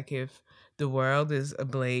seems like if the world is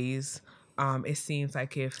ablaze, it seems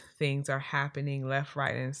like if things are happening left,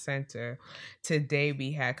 right, and center. Today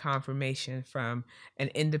we had confirmation from an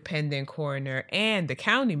independent coroner and the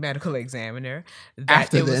county medical examiner that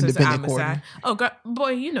After it was a homicide. Coroner. Oh, God,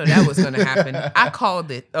 boy, you know that was going to happen. I called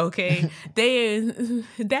it. Okay,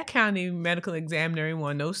 that county medical examiner didn't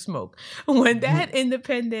want no smoke. When that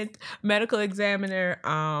independent medical examiner,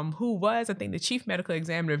 who was, I think, the chief medical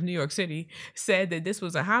examiner of New York City, said that this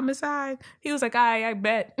was a homicide, he was like, I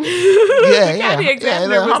bet. The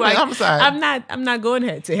examiner was like, homicide. I'm not going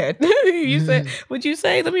head to head. You said, what'd you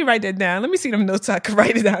say? Let me write that down. Let me see them notes so I can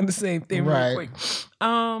write it down the same thing real quick.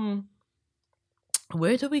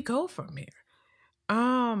 Where do we go from here?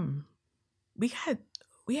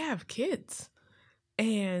 We have kids.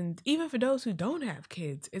 And even for those who don't have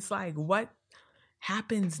kids, it's like, what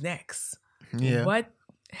happens next? Yeah. What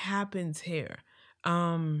happens here?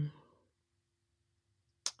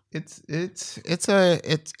 It's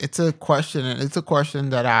a question, and it's a question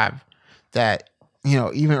that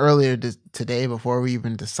even earlier today, before we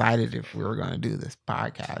even decided if we were going to do this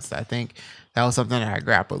podcast, I think that was something that I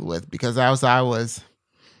grappled with, because I was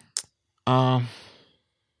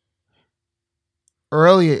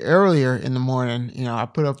earlier in the morning, I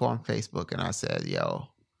put up on Facebook and I said,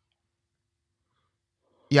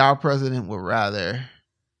 y'all president would rather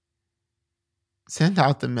send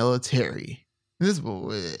out the military. This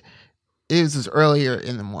was just earlier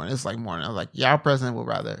in the morning. It's like morning. I was like, y'all president would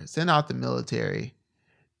rather send out the military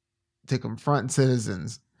to confront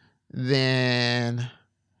citizens than,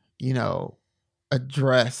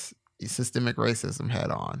 address systemic racism head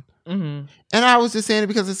on. Mm-hmm. And I was just saying it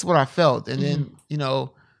because it's what I felt. And then,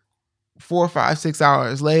 4, 5, 6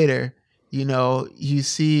 hours later, you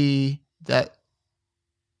see that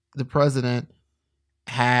the president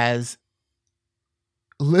has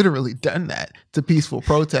literally done that to peaceful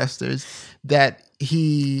protesters that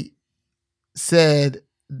he said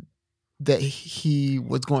that he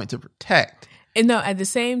was going to protect. And no, at the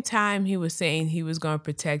same time, he was saying he was going to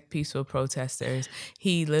protect peaceful protesters.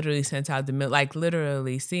 He literally sent out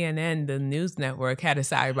literally CNN, the news network, had a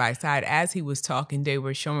side by side as he was talking. They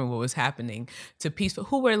were showing what was happening to peaceful,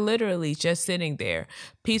 who were literally just sitting there,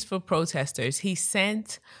 peaceful protesters. He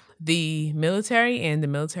sent the military and the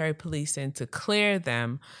military police in to clear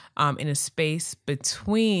them in a space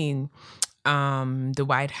between the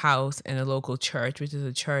White House and a local church, which is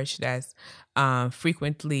a church that's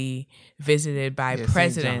frequently visited by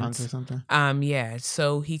presidents. St. John's or something.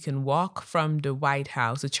 So he can walk from the White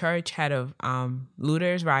House. The church had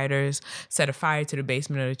looters, rioters set a fire to the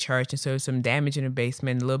basement of the church, and so there's some damage in the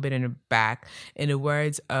basement, a little bit in the back. In the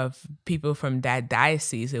words of people from that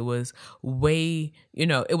diocese, it was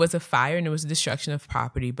it was a fire and it was a destruction of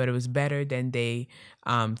property, but it was better than they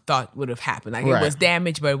thought would have happened. Like, it was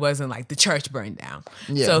damaged, but it wasn't like the church burned down.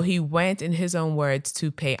 Yeah. So he went, in his own words,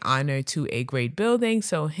 to pay honor to a great building.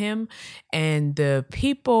 So him and the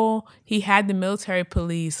people, he had the military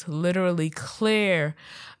police literally clear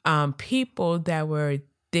people that were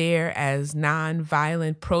there as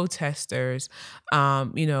non-violent protesters,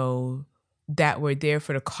 that were there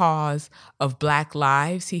for the cause of Black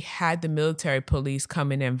lives. He had the military police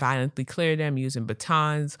come in and violently clear them using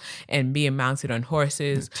batons and being mounted on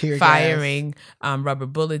horses, firing rubber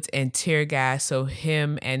bullets and tear gas. So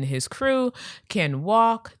him and his crew can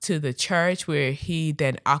walk to the church, where he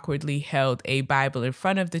then awkwardly held a Bible in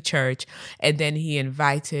front of the church. And then he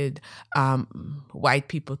invited white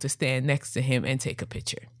people to stand next to him and take a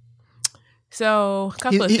picture. So, a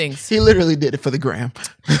couple of things. He literally did it for the gram.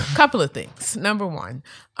 Couple of things. Number one,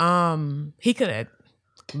 he could have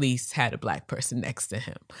at least had a Black person next to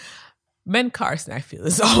him. Ben Carson, I feel,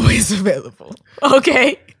 is always available.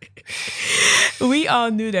 Okay? We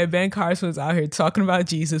all knew that Ben Carson was out here talking about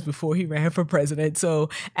Jesus before he ran for president. So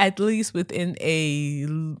at least within a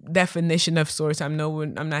definition of sorts, I'm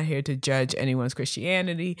not here to judge anyone's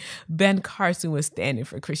Christianity. Ben Carson was standing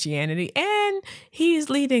for Christianity, and he's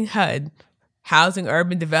leading HUD. Housing,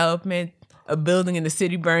 urban development, a building in the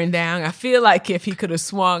city burned down. I feel like if he could have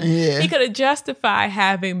swung, he could have justified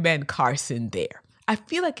having Ben Carson there. I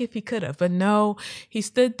feel like if he could have, but no, he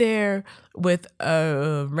stood there with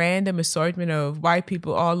a random assortment of white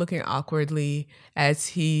people all looking awkwardly as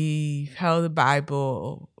he held the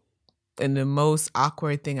Bible in the most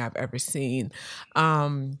awkward thing I've ever seen.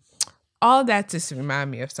 All that just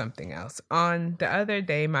remind me of something else. On the other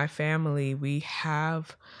day, my family, we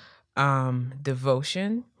have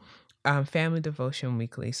devotion, family devotion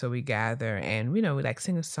weekly. So we gather and, we like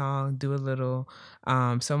sing a song, do a little,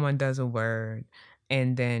 someone does a word,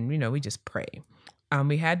 and then, we just pray.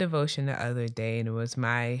 We had devotion the other day, and it was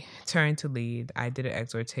my turn to lead. I did an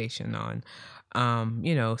exhortation on,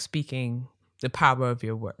 speaking the power of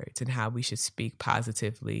your words and how we should speak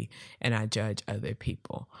positively and not judge other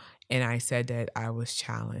people. And I said that I was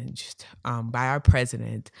challenged by our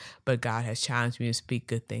president, but God has challenged me to speak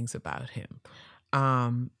good things about him.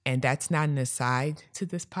 And that's not an aside to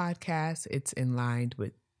this podcast. It's in line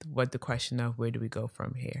with what the question of where do we go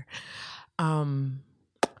from here.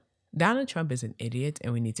 Donald Trump is an idiot,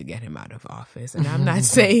 and we need to get him out of office. And I'm not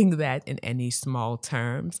saying that in any small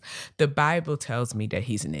terms. The Bible tells me that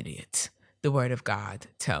he's an idiot. The word of God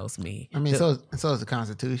tells me. I mean, so is the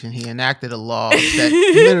Constitution. He enacted a law that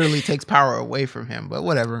literally takes power away from him, but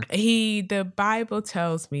whatever. The Bible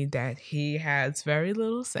tells me that he has very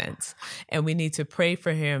little sense, and we need to pray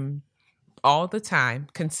for him all the time,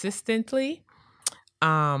 consistently,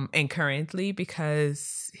 and currently,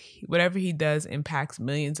 because whatever he does impacts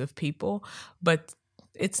millions of people, but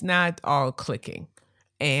it's not all clicking.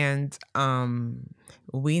 And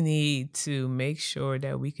we need to make sure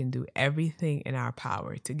that we can do everything in our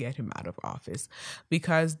power to get him out of office,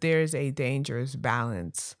 because there's a dangerous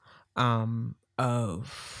balance of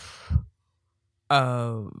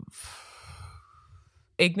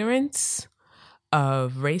ignorance,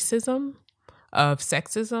 of racism, of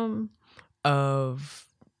sexism, of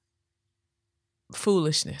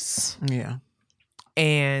foolishness. Yeah.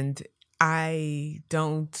 And I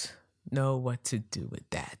don't know what to do with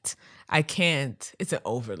that. I can't. It's an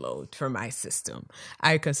overload for my system.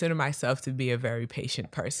 I consider myself to be a very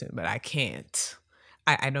patient person, but I can't.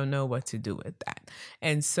 I don't know what to do with that.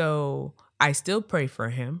 And so I still pray for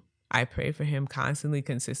him. I pray for him constantly,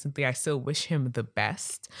 consistently. I still wish him the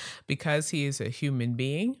best because he is a human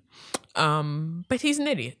being. But he's an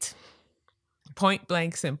idiot. Point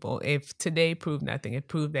blank simple. If today proved nothing, it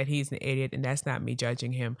proved that he's an idiot, and that's not me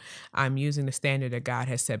judging him. I'm using the standard that God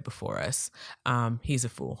has set before us. He's a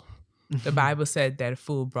fool. The Bible said that a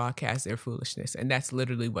fool broadcasts their foolishness, and that's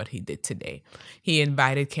literally what he did today. He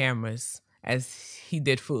invited cameras as he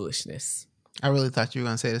did foolishness. I really thought you were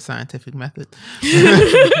going to say the scientific method.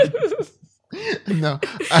 No.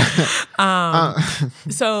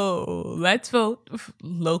 So let's vote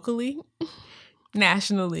locally,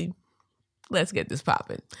 nationally. Let's get this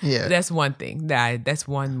popping. Yeah. That's one thing. That's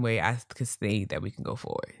one way I could say that we can go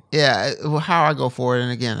forward. Yeah. Well, how I go forward.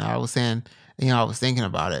 And again, I was saying, I was thinking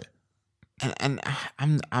about it. And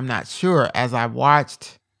I'm not sure as I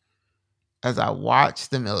watched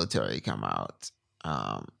the military come out,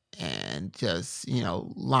 and just,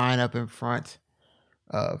 line up in front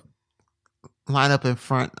of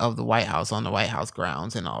the White House on the White House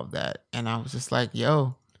grounds and all of that. And I was just like,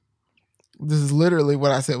 yo, this is literally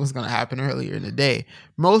what I said was going to happen earlier in the day,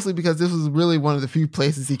 mostly because this was really one of the few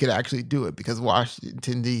places he could actually do it, because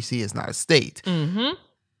Washington, D.C. is not a state. Mm-hmm.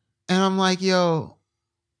 And I'm like, yo,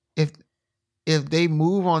 if they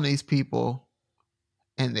move on these people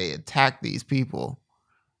and they attack these people,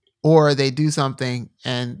 or they do something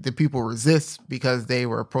and the people resist because they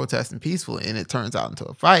were protesting peacefully and it turns out into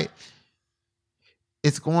a fight,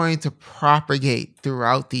 it's going to propagate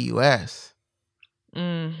throughout the U.S.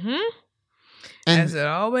 Mm-hmm. And as it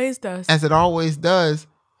always does.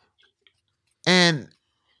 And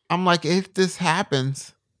I'm like, if this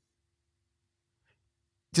happens,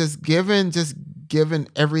 just given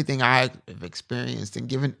everything I've experienced and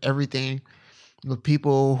given everything the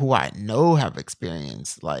people who I know have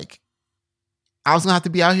experienced, like, I was going to have to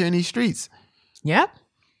be out here in these streets. Yep.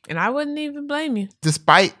 And I wouldn't even blame you.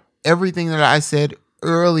 Despite everything that I said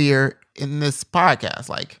earlier in this podcast,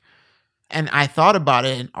 like, and I thought about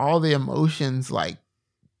it and all the emotions like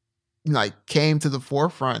came to the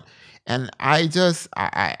forefront, and I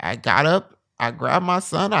got up, I grabbed my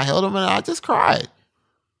son, I held him, and I just cried.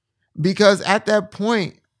 Because at that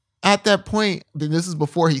point, this is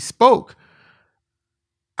before he spoke,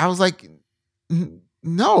 I was like,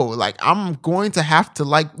 no, like, I'm going to have to,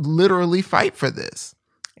 like, literally fight for this.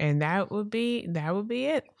 And that would be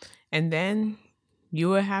it. And then you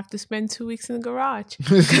would have to spend 2 weeks in the garage,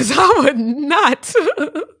 because I would not.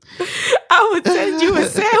 I would send you a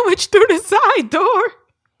sandwich through the side door.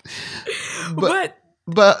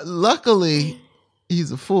 But luckily,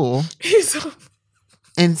 he's a fool.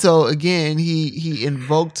 And so again, he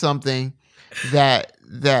invoked something that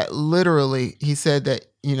literally, he said that,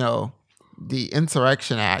 the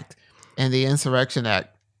Insurrection Act,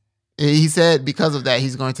 he said because of that,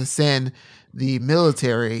 he's going to send the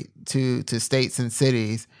military to states and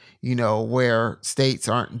cities, where states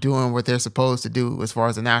aren't doing what they're supposed to do as far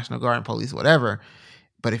as the National Guard and police, whatever.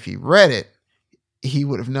 But if he read it, he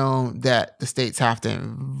would have known that the states have to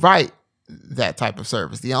invite that type of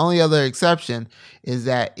service. The only other exception is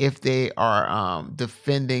that if they are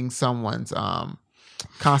defending someone's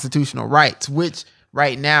constitutional rights, which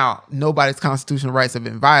right now nobody's constitutional rights have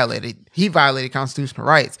been violated. He violated constitutional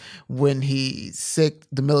rights when he sicked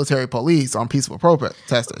the military police on peaceful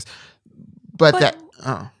protesters. But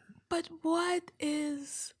what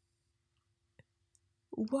is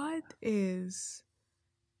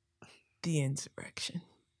the insurrection?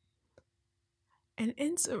 An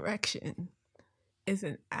insurrection is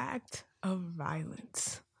an act of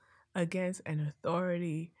violence against an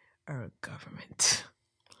authority or a government.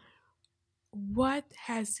 What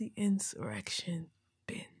has the insurrection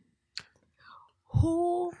been?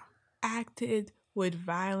 Who acted with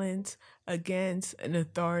violence against an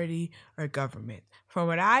authority or government? From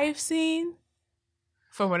what I've seen,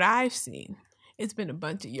 it's been a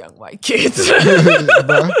bunch of young white kids.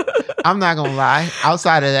 Bro, I'm not gonna lie.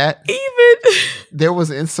 Outside of that, there was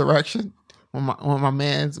an insurrection when my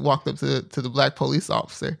man walked up to the black police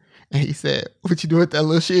officer and he said, "What you doing with that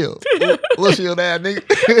little shield? Little shield ass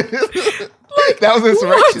nigga." That was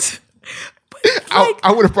insurrection.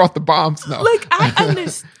 I would have brought the bombs. No, I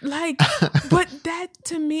understand. But that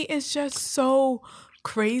to me is just so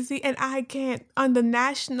crazy, and I can't, on the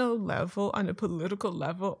national level, on the political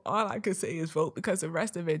level, all I could say is vote, because the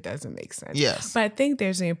rest of it doesn't make sense. Yes. But I think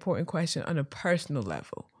there's an important question on a personal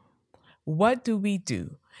level. What do we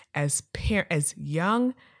do as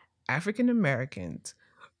young African Americans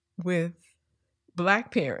with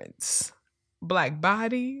black parents, black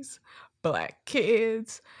bodies, black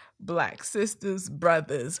kids, black sisters,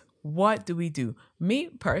 brothers? What do we do? Me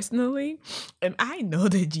personally, and I know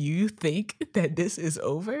that you think that this is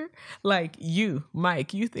over. Like you,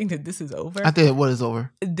 Mike, you think that this is over. I think what is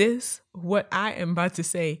over? What I am about to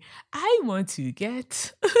say, I want to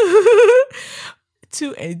get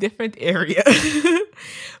to a different area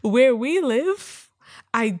where we live.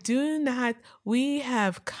 We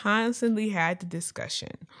have constantly had the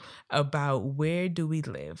discussion about where do we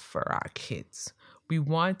live for our kids. We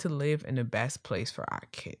want to live in the best place for our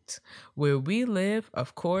kids. Where we live,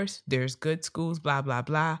 of course, there's good schools, blah, blah,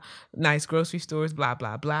 blah, nice grocery stores, blah,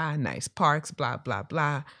 blah, blah, nice parks, blah, blah,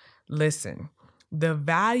 blah. Listen, the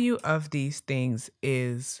value of these things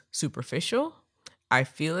is superficial. I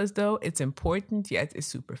feel as though it's important, yet it's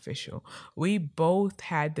superficial. We both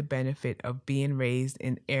had the benefit of being raised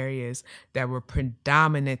in areas that were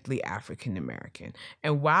predominantly African American.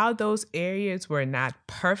 And while those areas were not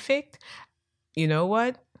perfect, you know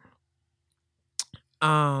what?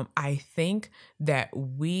 I think that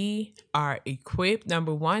we are equipped.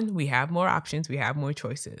 Number one, we have more options. We have more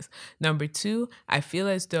choices. Number two, I feel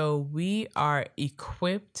as though we are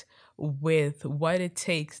equipped with what it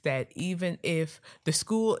takes, that even if the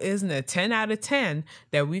school isn't a 10 out of 10,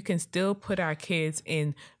 that we can still put our kids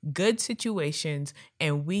in good situations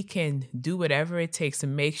and we can do whatever it takes to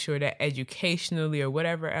make sure that educationally or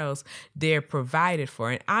whatever else they're provided for.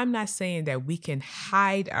 And I'm not saying that we can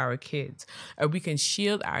hide our kids or we can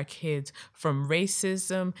shield our kids from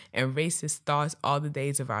racism and racist thoughts all the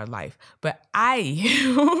days of our life. But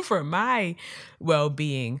I, for my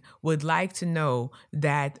well-being, would like to know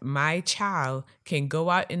that my child can go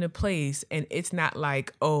out in a place and it's not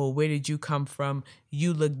like, oh, where did you come from?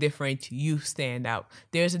 You look different. You stand out.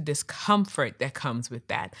 There's a discomfort that comes with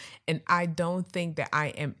that. And I don't think that I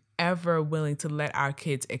am ever willing to let our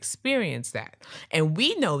kids experience that. And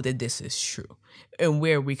we know that this is true and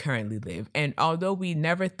where we currently live. And although we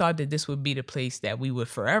never thought that this would be the place that we would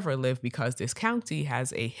forever live because this county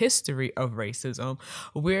has a history of racism,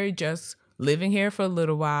 we're just living here for a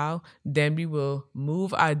little while. Then we will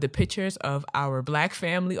move the pictures of our Black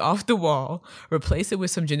family off the wall, replace it with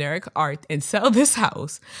some generic art, and sell this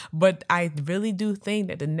house. But I really do think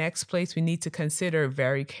that the next place we need to consider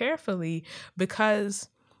very carefully, because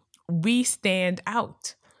we stand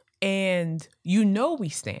out. And you know we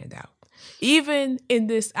stand out. Even in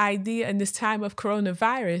this idea, in this time of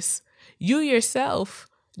coronavirus, you yourself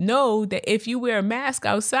know that if you wear a mask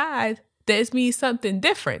outside, that means something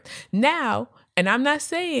different. Now, and I'm not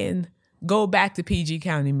saying go back to PG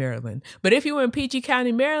County, Maryland, but if you were in PG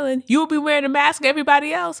County, Maryland, you would be wearing a mask like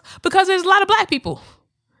everybody else because there's a lot of Black people.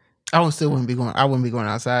 I wouldn't be going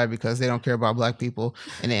outside because they don't care about Black people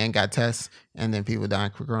and they ain't got tests, and then people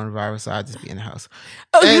dying for coronavirus. So I'd just be in the house.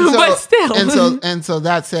 Oh, but still. And so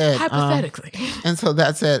that said, hypothetically.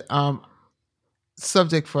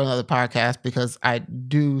 Subject for another podcast, because I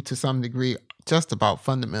do to some degree just about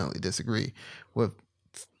fundamentally disagree with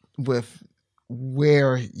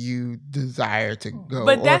where you desire to go.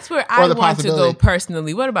 But that's where I want to go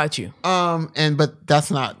personally. What about you? But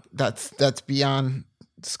that's beyond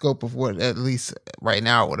the scope of what, at least right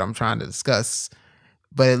now, what I'm trying to discuss.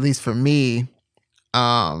 But at least for me,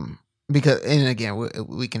 because, and again,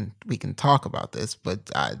 we can talk about this,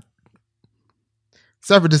 but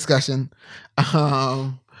separate discussion.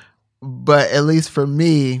 But at least for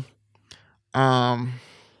me,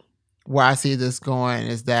 where I see this going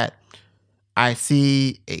is that I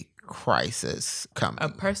see a crisis coming. A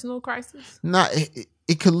personal crisis?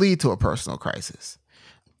 It could lead to a personal crisis.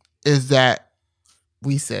 Is that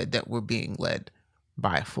we said that we're being led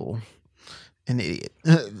by a fool, an idiot.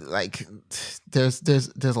 Like there's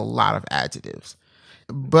a lot of adjectives,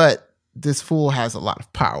 but this fool has a lot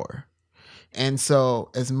of power. And so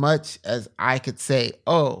as much as I could say,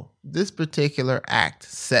 oh, this particular act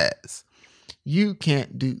says you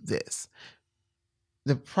can't do this.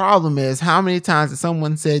 The problem is, how many times has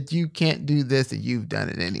someone said you can't do this and you've done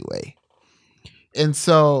it anyway? And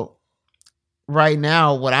so right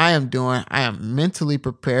now, what I am doing, I am mentally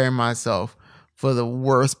preparing myself for the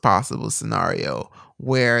worst possible scenario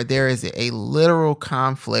where there is a literal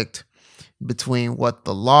conflict between what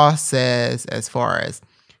the law says as far as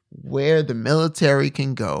where the military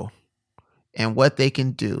can go and what they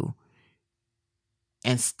can do,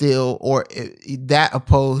 and still, or that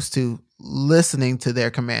opposed to listening to their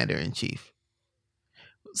commander in chief,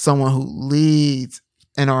 someone who leads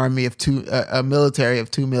an army of a military of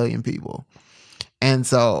 2 million people. And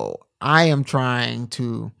so I am trying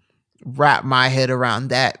to wrap my head around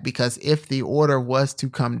that, because if the order was to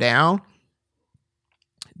come down,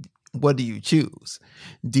 what do you choose?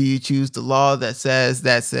 Do you choose the law that says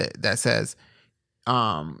that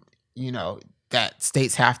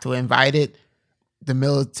states have to invite it? The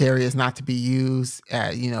military is not to be used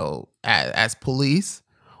as police?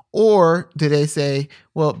 Or do they say,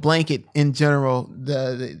 well, blanket in general,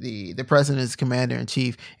 the president is commander in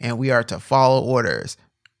chief and we are to follow orders,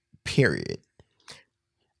 period.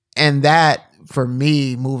 And that, for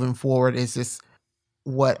me, moving forward, is just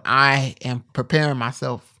what I am preparing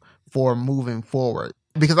myself for moving forward,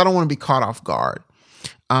 because I don't want to be caught off guard.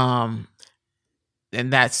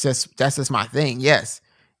 and that's just my thing. Yes,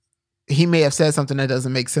 he may have said something that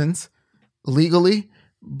doesn't make sense legally,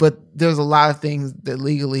 but there's a lot of things that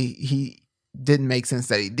legally he didn't make sense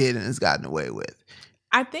that he did and has gotten away with.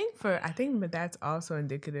 I think but that's also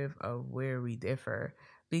indicative of where we differ,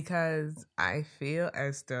 because I feel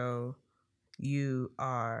as though you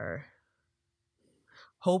are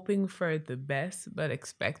hoping for the best but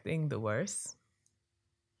expecting the worst.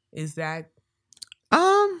 Is that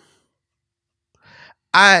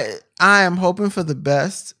I am hoping for the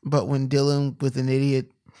best, but when dealing with an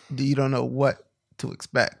idiot, you don't know what to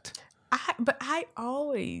expect.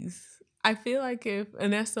 I feel like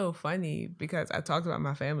and that's so funny because I talked about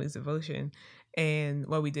my family's devotion and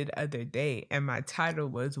what we did the other day, and my title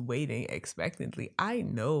was Waiting Expectantly. I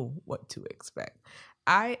know what to expect.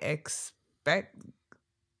 I expect,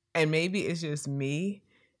 and maybe it's just me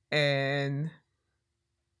and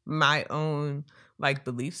my own like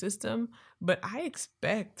belief system, but I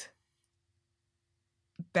expect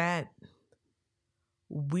that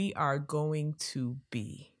we are going to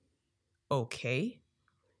be okay.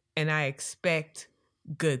 And I expect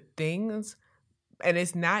good things. And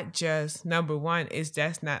it's not just, number one,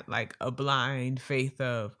 that's not like a blind faith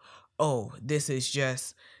of, oh, this is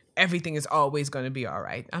just, everything is always going to be all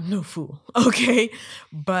right. I'm no fool. Okay.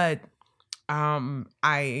 But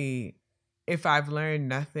if I've learned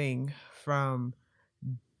nothing from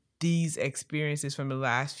these experiences from the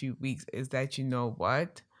last few weeks, is that, you know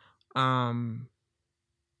what? I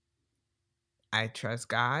trust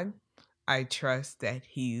God. I trust that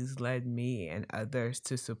he's led me and others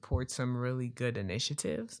to support some really good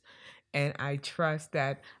initiatives. And I trust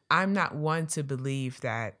that I'm not one to believe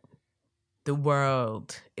that the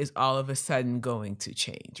world is all of a sudden going to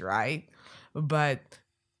change, right? But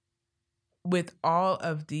with all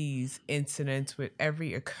of these incidents, with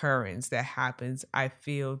every occurrence that happens, I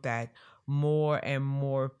feel that more and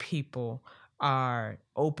more people are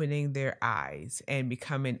opening their eyes and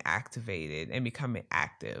becoming activated and becoming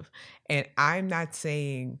active. And I'm not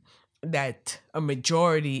saying that a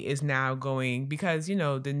majority is now going, because, you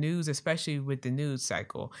know, the news, especially with the news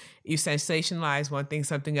cycle, you sensationalize one thing,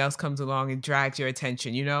 something else comes along and drags your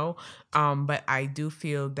attention, you know? But I do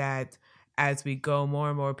feel that as we go, more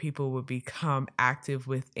and more people will become active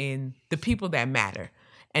within the people that matter,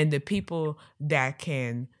 and the people that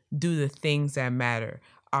can do the things that matter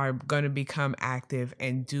are going to become active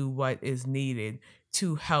and do what is needed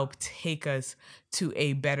to help take us to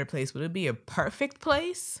a better place. Will it be a perfect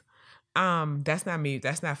place? That's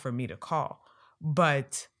not for me to call,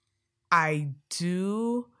 but I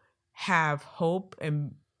do have hope,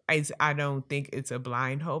 and I don't think it's a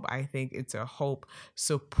blind hope. I think it's a hope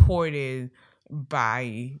supported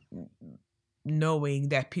by knowing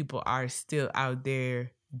that people are still out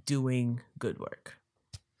there doing good work.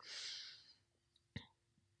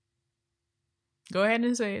 Go ahead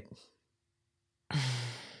and say it.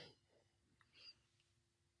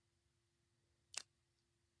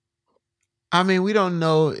 I mean, we don't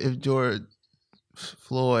know if George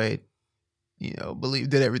Floyd,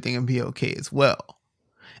 believed that everything would be okay as well.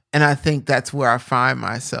 And I think that's where I find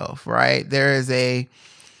myself, right?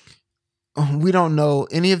 We don't know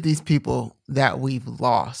any of these people that we've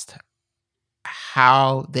lost,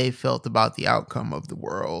 how they felt about the outcome of the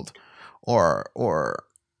world, or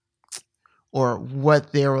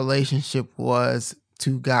what their relationship was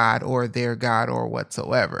to God or their God or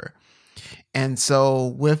whatsoever. And so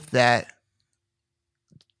with that,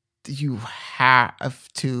 you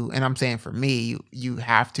have to, and I'm saying for me, you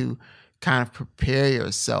have to kind of prepare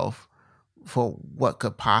yourself for what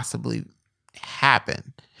could possibly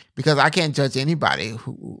happen, because I can't judge anybody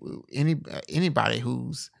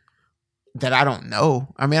who's that I don't know.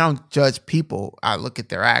 I mean, I don't judge people. I look at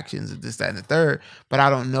their actions and this, that, and the third, but I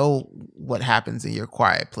don't know what happens in your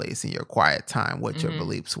quiet place, in your quiet time, what your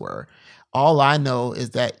beliefs were. All I know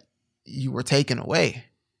is that you were taken away.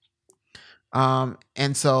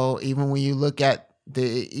 And so even when you look at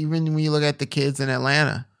the kids in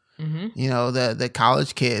Atlanta, the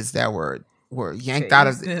college kids that were yanked out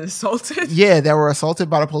of assaulted. Yeah, that were assaulted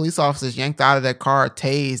by the police officers, yanked out of their car,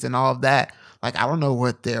 tased, and all of that. Like, I don't know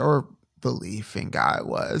what their belief in God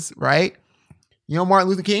was, right? Martin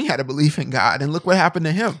Luther King had a belief in God, and look what happened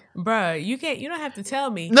to him. Bruh, you don't have to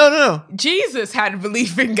tell me. No. Jesus had a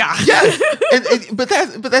belief in God. Yes, but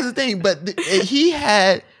that's the thing. But he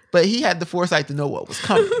had the foresight to know what was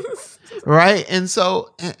coming, right? And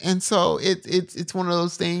so it's one of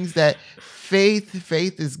those things that faith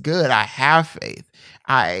is good. I have faith.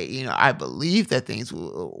 I believe that things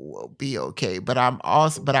will be okay, but I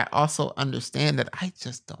also understand that I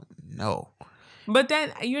just don't know. But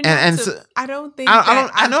then you're not. I don't think.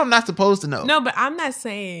 I know I'm not supposed to know. No, but I'm not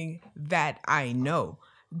saying that I know.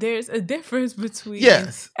 There's a difference between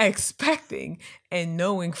expecting and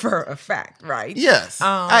knowing for a fact, right? Yes.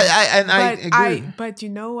 I agree. But you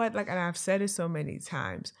know what? Like, and I've said it so many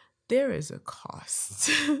times, there is a cost.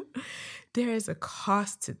 There is a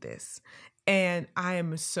cost to this. And I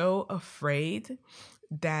am so afraid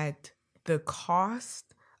that the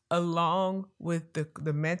cost, along with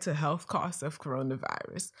the mental health cost of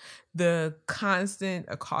coronavirus, the constant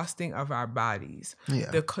accosting of our bodies,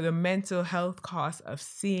 the mental health cost of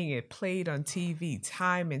seeing it played on TV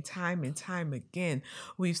time and time and time again.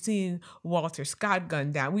 We've seen Walter Scott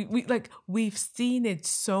gunned down. We've seen it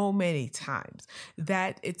so many times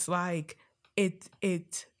that it's like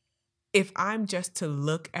if I'm just to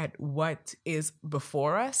look at what is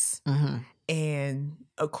before us, and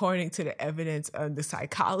according to the evidence of the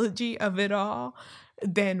psychology of it all,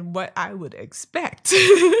 then what I would expect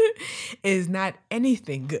is not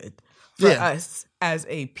anything good for us as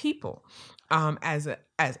a people, as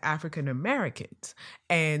African Americans.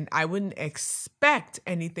 And I wouldn't expect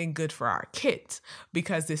anything good for our kids,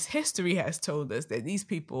 because this history has told us that these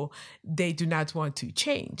people, they do not want to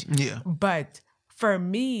change. Yeah. But for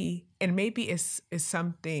me, and maybe it's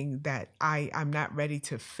something that I'm not ready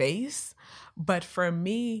to face, but for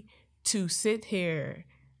me to sit here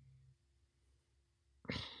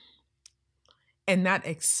and not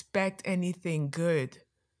expect anything good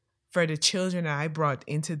for the children I brought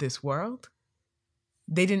into this world,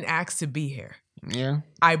 they didn't ask to be here. Yeah.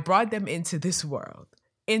 I brought them into this world,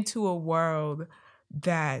 into a world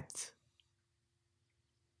that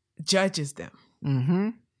judges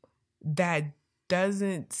them, that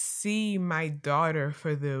doesn't see my daughter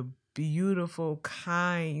for the beautiful,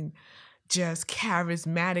 kind, just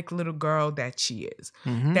charismatic little girl that she is.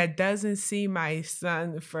 That doesn't see my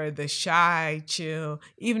son for the shy, chill,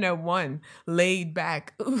 even at one, laid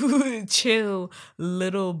back, chill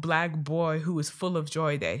little black boy who is full of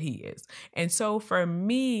joy that he is. And so for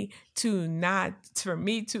me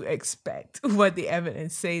to expect what the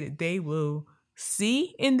evidence say that they will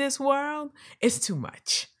see in this world, it's too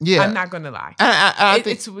much. Yeah, I'm not gonna lie. I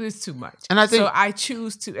think it's too much. And I think so. I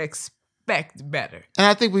choose to expect better. And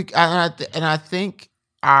I think I think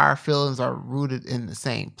our feelings are rooted in the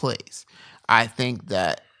same place. I think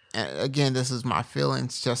that, and again, this is my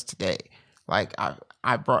feelings just today. Like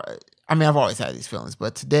I've always had these feelings,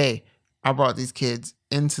 but today I brought these kids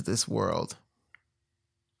into this world.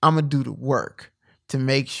 I'm gonna do the work to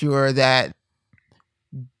make sure that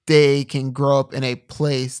they can grow up in a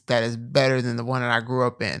place that is better than the one that I grew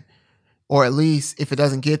up in. Or at least if it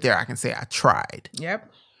doesn't get there, I can say I tried.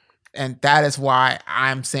 Yep. And that is why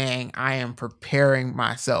I'm saying I am preparing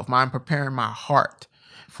myself. I'm preparing my heart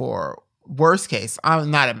for worst case. I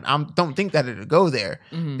don't think that it'll go there,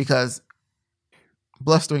 because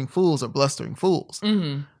blustering fools are blustering fools.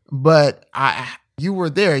 But you were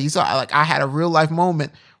there. You saw, like, I had a real life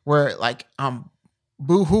moment where, like, I'm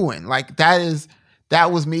boo-hooing. Like,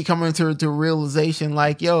 that was me coming to realization,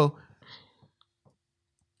 like, yo,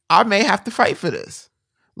 I may have to fight for this.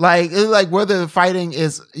 Like whether the fighting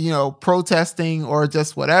is, protesting or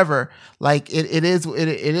just whatever, like it is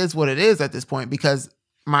what it is at this point, because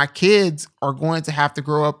my kids are going to have to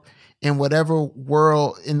grow up in whatever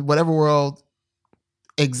world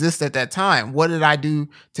exists at that time. What did I do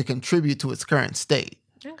to contribute to its current state?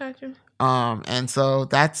 I got you. And so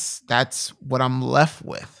that's what I'm left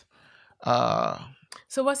with.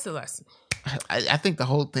 So what's the lesson? I think the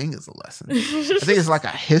whole thing is a lesson. I think it's like a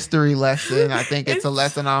history lesson. I think it's a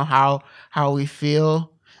lesson on how we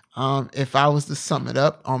feel. If I was to sum it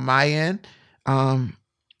up on my end,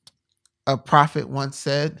 a prophet once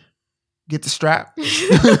said, "Get the strap."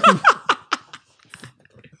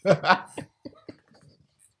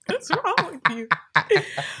 What's wrong with you?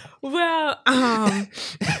 Well, I'm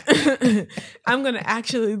going to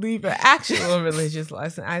actually leave an actual religious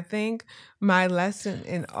lesson. I think my lesson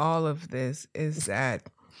in all of this is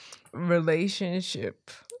that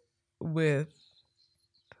relationship with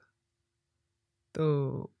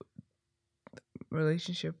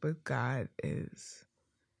God is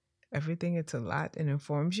everything. It's a lot and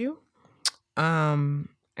informs you. And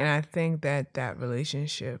I think that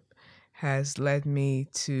relationship has led me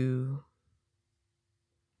to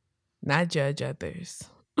not judge others,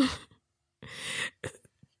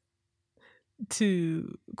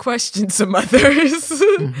 to question some others,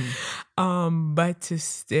 but to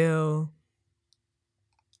still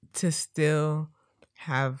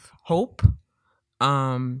have hope,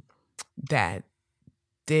 that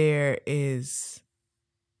there is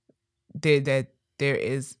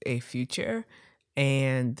a future,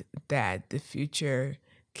 and that the future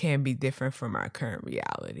can be different from our current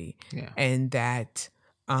reality. Yeah. And that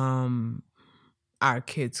our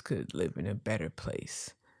kids could live in a better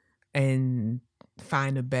place and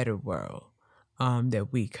find a better world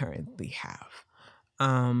that we currently have.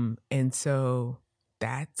 And so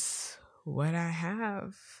that's what I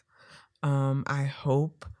have. I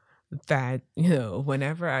hope that,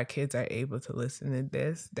 whenever our kids are able to listen to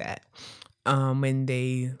this, that when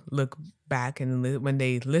they look back and when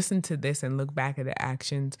they listen to this and look back at the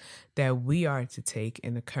actions that we are to take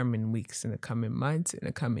in the coming weeks, in the coming months, in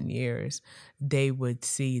the coming years, they would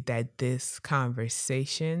see that this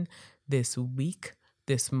conversation, this week,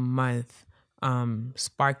 this month,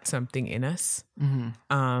 sparked something in us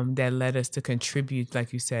that led us to contribute,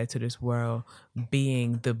 like you said, to this world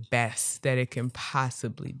being the best that it can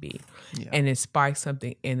possibly be. Yeah. And it sparked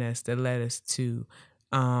something in us that led us to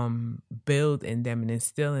build in them and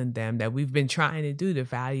instill in them that we've been trying to do, the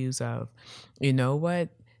values of, you know what?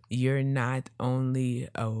 You're not only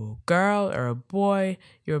a girl or a boy,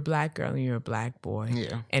 you're a Black girl and you're a Black boy.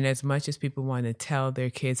 Yeah. And as much as people want to tell their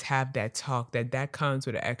kids, have that talk, that comes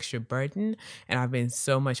with an extra burden. And I've been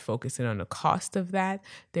so much focusing on the cost of that.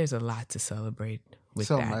 There's a lot to celebrate with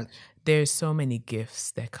so that. Much. There's so many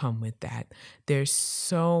gifts that come with that. There's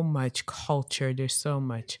so much culture. There's so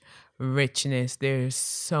much richness. There's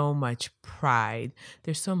so much pride.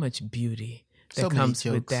 There's so much beauty that comes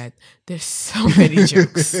with that. There's so many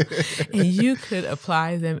jokes. And you could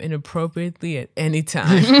apply them inappropriately at any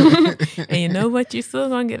time. And you know what? You're still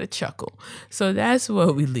going to get a chuckle. So that's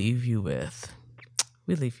what we leave you with.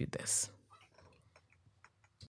 We leave you this.